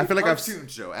this. I feel like I've cartoon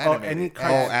show.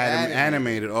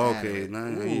 Animated. Oh, okay,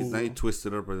 now you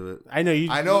twisted up a bit. I know.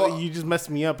 You just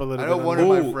messed me up a little bit. I know one of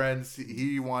my friends.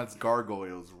 He wants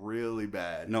Gargoyles really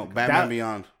bad. No, Batman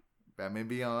Beyond. Batman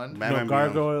Beyond. No,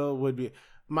 Gargoyle would be.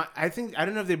 I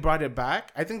don't know if they brought it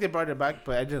back. I think they brought it back,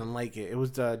 but I didn't like it. It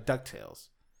was the DuckTales.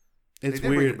 It's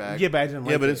weird. Yeah, but I didn't like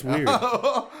it. Yeah, but it's weird.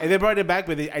 And they brought it back,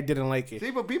 but I didn't like it.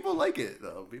 See, but people like it,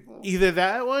 though. Either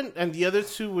that one, and the other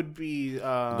two would be...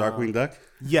 Darkwing Duck?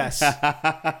 Yes.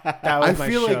 That was my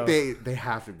show. Like they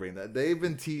have to bring that. They've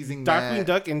been teasing Darkwing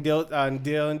Duck and Dale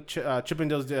and Chip and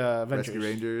Dale's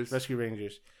Adventures. Rescue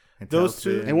Rangers. And those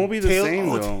two... It won't be the same,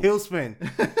 though. Tailspin.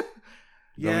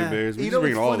 Yeah. Bears. It's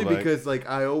funny because, like,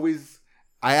 I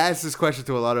I asked this question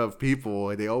to a lot of people,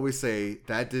 and they always say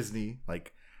that Disney,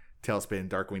 like Tailspin,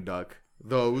 Darkwing Duck,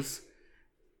 those.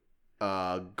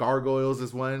 Gargoyles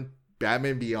is one.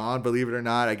 Batman Beyond, believe it or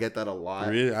not, I get that a lot.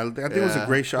 Really? I think it was a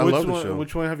great show. I love the show.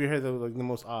 Which one have you heard that was like the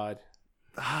most odd?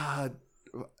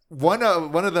 One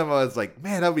of them was like,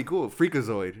 man, that'd be cool.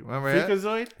 Freakazoid, remember that?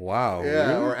 Freakazoid? Wow.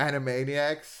 Yeah, Really? or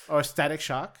Animaniacs. Or Static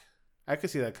Shock? I could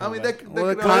see that I coming mean, back. Well,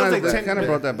 it no, kind it's like of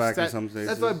brought that back in Stat- some stages.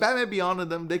 that's why Batman Beyond of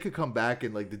them, they could come back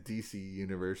in like the DC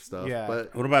universe stuff. Yeah.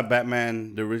 But What about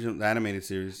Batman, the original the animated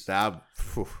series? that,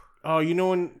 Oh, you know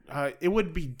when it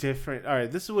would be different. All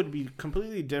right, this would be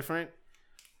completely different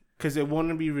because it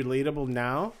wouldn't be relatable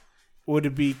now. Would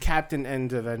it be Captain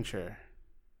N's adventure?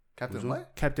 Captain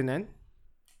what? Captain N.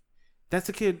 That's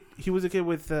a kid. He was a kid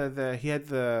with he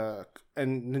had a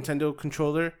Nintendo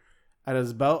controller at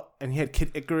his belt, and he had Kid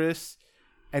Icarus,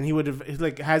 and he would have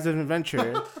like has an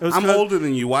adventure. It was I'm called older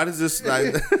than you. Why does this?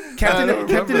 Like, Captain I don't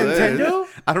Captain remember this. Nintendo.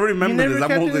 I don't You remember never this. I'm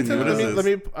Captain older than you. Nintendo? What is Let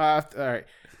this? me. All right.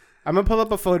 I'm gonna pull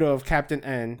up a photo of Captain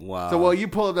N. Wow. So while you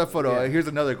pull up that photo, Yeah. here's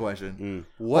another question: Mm.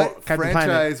 What Well, Captain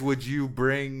franchise would you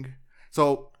bring?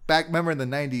 So back, remember in the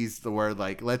 '90s, where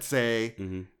like, let's say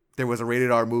Mm-hmm. there was a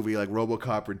rated R movie like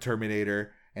RoboCop or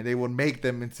Terminator, and they would make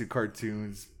them into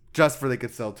cartoons just for they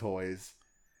could sell toys.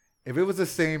 If it was the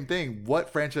same thing,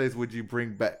 what franchise would you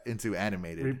bring back into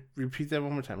animated? Repeat that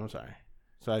one more time. I'm sorry.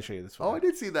 So I'll show you this Oh, I photo.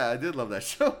 did see that. I did love that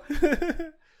show.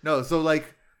 No, so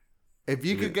like, if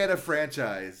you could get a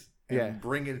franchise and Yeah.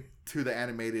 bring it to the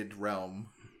animated realm,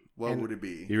 what would it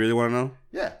be? You really want to know?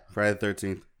 Yeah. Friday the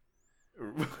 13th.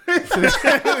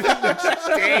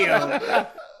 Damn. A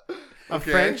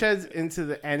Okay. franchise into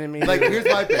the animated. Like, here's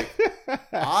my pick.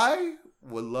 I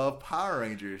would love Power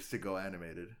Rangers to go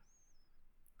animated.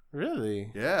 Really?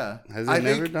 Yeah. Has it I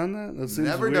never think done that? That seems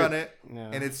Never weird. done it. No.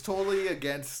 And it's totally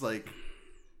against, like,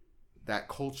 that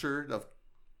culture of,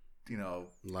 you know,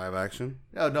 Live action?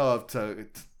 of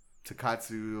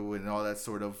Takatsu and all that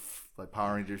sort of, like,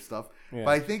 Power Rangers stuff. Yeah.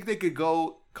 But I think they could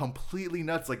go completely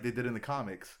nuts like they did in the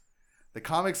comics. The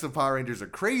comics of Power Rangers are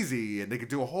crazy, and they could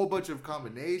do a whole bunch of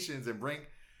combinations and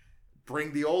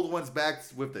bring the old ones back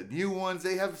with the new ones.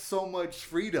 They have so much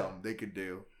freedom they could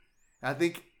do. And I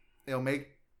think it'll make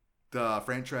the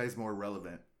franchise more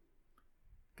relevant.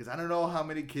 Because I don't know how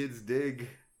many kids dig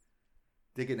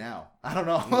it now. I don't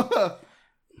know.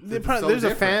 It's so there's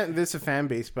different. a fan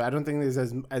base, but I don't think there's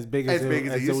as big as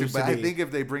it used to. But I be. think if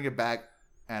they bring it back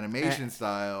animation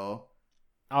style,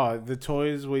 the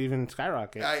toys will even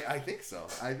skyrocket. I think so.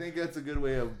 I think that's a good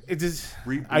way of It just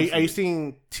rebooting. are you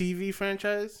seeing TV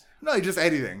franchise? No, just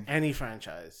anything. Any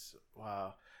franchise?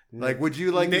 Wow. Like, would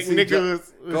you like to see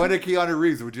Nicholas? going to Keanu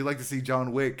Reeves? Would you like to see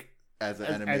John Wick as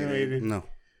an animated? No.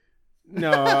 No,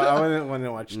 I wouldn't want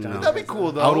to watch. No. That'd be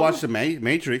cool though. I would watch the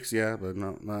Matrix, yeah, but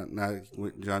not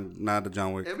with not the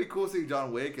John Wick. It'd be cool seeing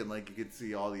John Wick and like you could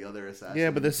see all the other assassins. Yeah,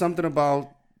 but there's something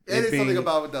about it is something being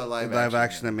about the live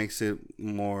action that makes it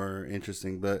more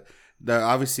interesting. But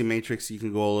obviously Matrix, you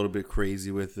can go a little bit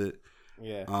crazy with it.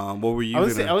 Yeah. What were you?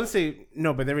 I would say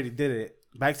no, but they already did it.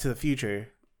 Back to the Future.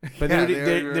 But Yeah,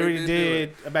 they already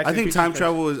did. Back to I the think Future time first.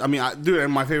 travel is. I mean, dude,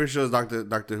 and my favorite show is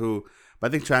Doctor Who. But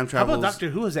I think time How travel. about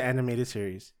Doctor Who as an animated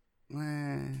series?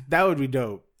 Eh. That would be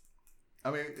dope.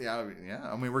 I mean, yeah.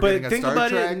 I mean, we're But getting a think Star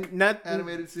about Trek it, not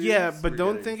animated series. Yeah, but We're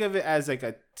don't getting- think of it as like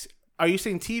a. Are you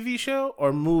saying TV show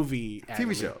or movie? TV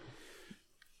animated? show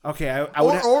Okay, I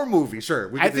would. or movie. Sure,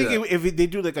 we I could do think that. if they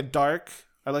do like a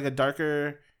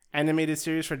darker animated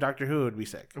series for Doctor Who, it would be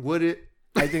sick. Would it?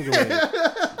 I think it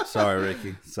would. Sorry,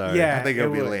 Ricky. Sorry. Yeah. I think it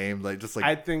would be would. lame. Like just like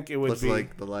I think it would what's be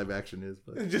like the live action is.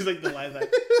 But just like the live action.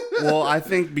 Well, I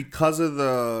think because of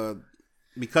the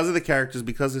characters,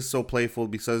 because it's so playful,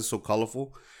 because it's so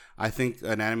colorful, I think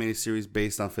an animated series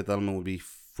based on Fifth Element would be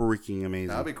freaking amazing.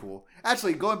 that'd be cool.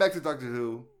 Actually, going back to Doctor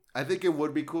Who, I think it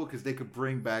would be cool because they could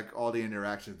bring back all the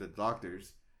interactions with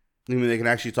doctors. I mean, they can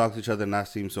actually talk to each other and not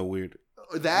seem so weird.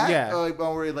 That, Yeah. like,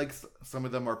 where like some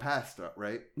of them are passed,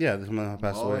 right? Yeah, some of them have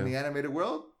passed Oh, in away. the animated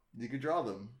world, you could draw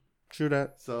them. True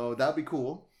that. So that'd be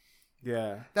cool.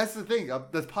 Yeah. That's the thing.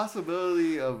 The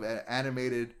possibility of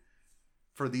animated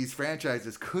for these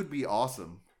franchises could be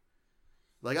awesome.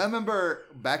 Like I remember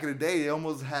back in the day, they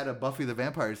almost had a Buffy the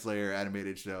Vampire Slayer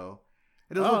animated show.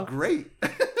 It looked great,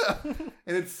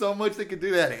 and it's so much they could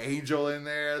do. They had Angel in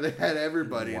there. They had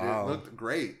everybody, and Wow. it looked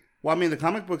great. Well, I mean, the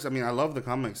comic books. I mean, I love the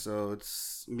comics, so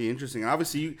it's be interesting.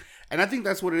 Obviously, and I think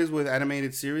that's what it is with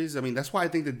animated series. I mean, that's why I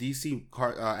think the DC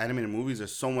animated movies are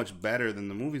so much better than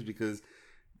the movies because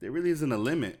there really isn't a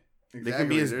limit. They can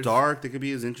be as dark, they could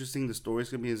be as interesting. The stories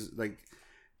can be as like,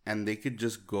 and they could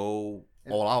just go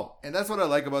all out. And that's what I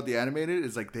like about the animated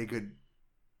is like they could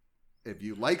if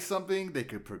you like something, they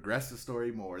could progress the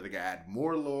story more. They could add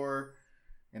more lore,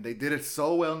 and they did it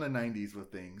so well in the '90s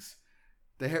with things.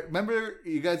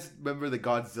 You guys remember the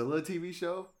Godzilla TV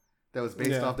show that was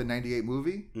based off the '98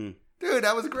 movie? Mm. Dude,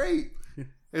 that was great.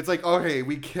 It's like, okay,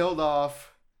 we killed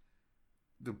off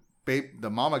the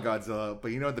mama Godzilla,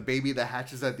 but you know the baby that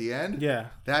hatches at the end? Yeah,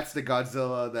 That's the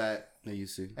Godzilla that. Yeah, you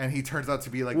see. And he turns out to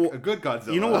be like a good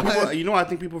Godzilla. You know what? I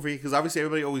think people forget because obviously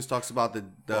everybody always talks about the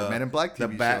Men in Black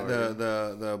TV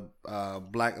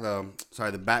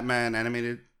show, the Batman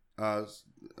animated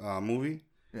movie,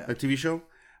 yeah. TV show.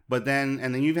 But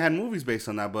then you've had movies based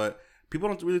on that, but people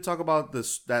don't really talk about the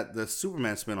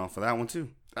Superman spinoff for that one too.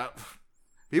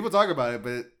 People talk about it,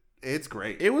 but it's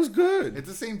great. It was good. It's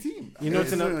the same team. you know,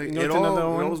 it's another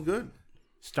one. It was good.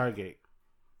 Stargate.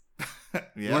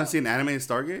 You want to see an animated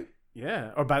Stargate?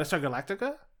 Yeah, or Battlestar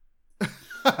Galactica.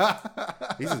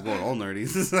 He's just going all nerdy.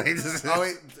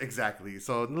 Exactly.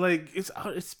 So like it's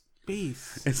out of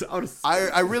space. It's out of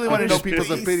I really want to know people's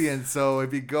space. opinions. So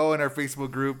if you go in our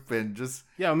Facebook group and just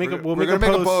Yeah, we're gonna make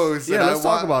a post. Yeah, and let's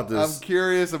talk about this. I'm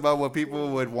curious about what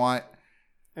people would want.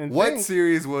 And What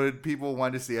series would people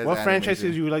want to see as what animated?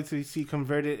 franchises you would like to see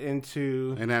converted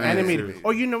into An animated series.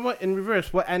 Or you know what? In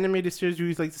reverse, what animated series would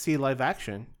you like to see live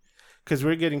action? Because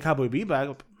we're getting Cowboy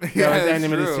Bebop. Yeah, as that's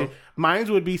animated true. series.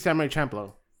 Mine would be Samurai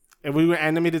Champloo. If we were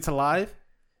animated to live,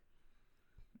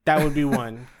 that would be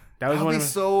one. That was That one. would be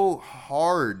so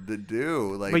hard to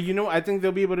do. Like, But you know, I think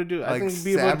they'll be able to do it. I like think they'll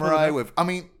be able to pull it samurai off. with. I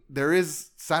mean, there is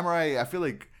samurai. I feel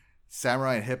like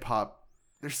samurai and hip hop.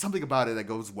 There's something about it that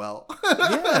goes well.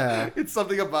 Yeah. It's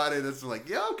something about it that's like,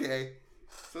 yeah, okay.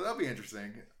 So that'll be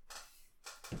interesting.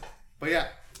 But yeah,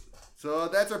 so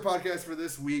that's our podcast for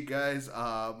this week, guys.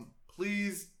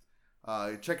 Please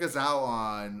check us out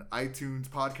on iTunes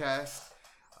podcast,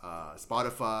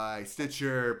 Spotify,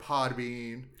 Stitcher,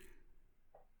 Podbean,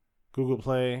 Google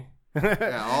Play.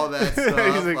 yeah, all that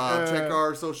stuff. He's like, Check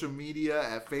our social media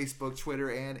at Facebook,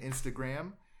 Twitter, and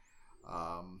Instagram.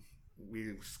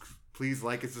 Please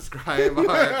like and subscribe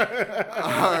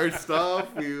our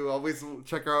stuff. We always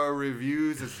check our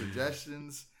reviews and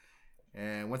suggestions.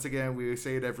 And once again, we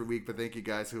say it every week, but thank you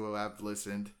guys who have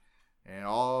listened. And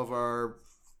all of our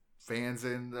fans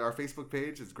in our Facebook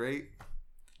page is great.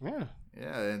 Yeah.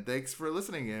 Yeah, and thanks for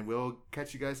listening, and we'll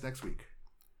catch you guys next week.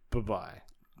 Bye-bye.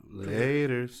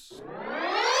 Laters.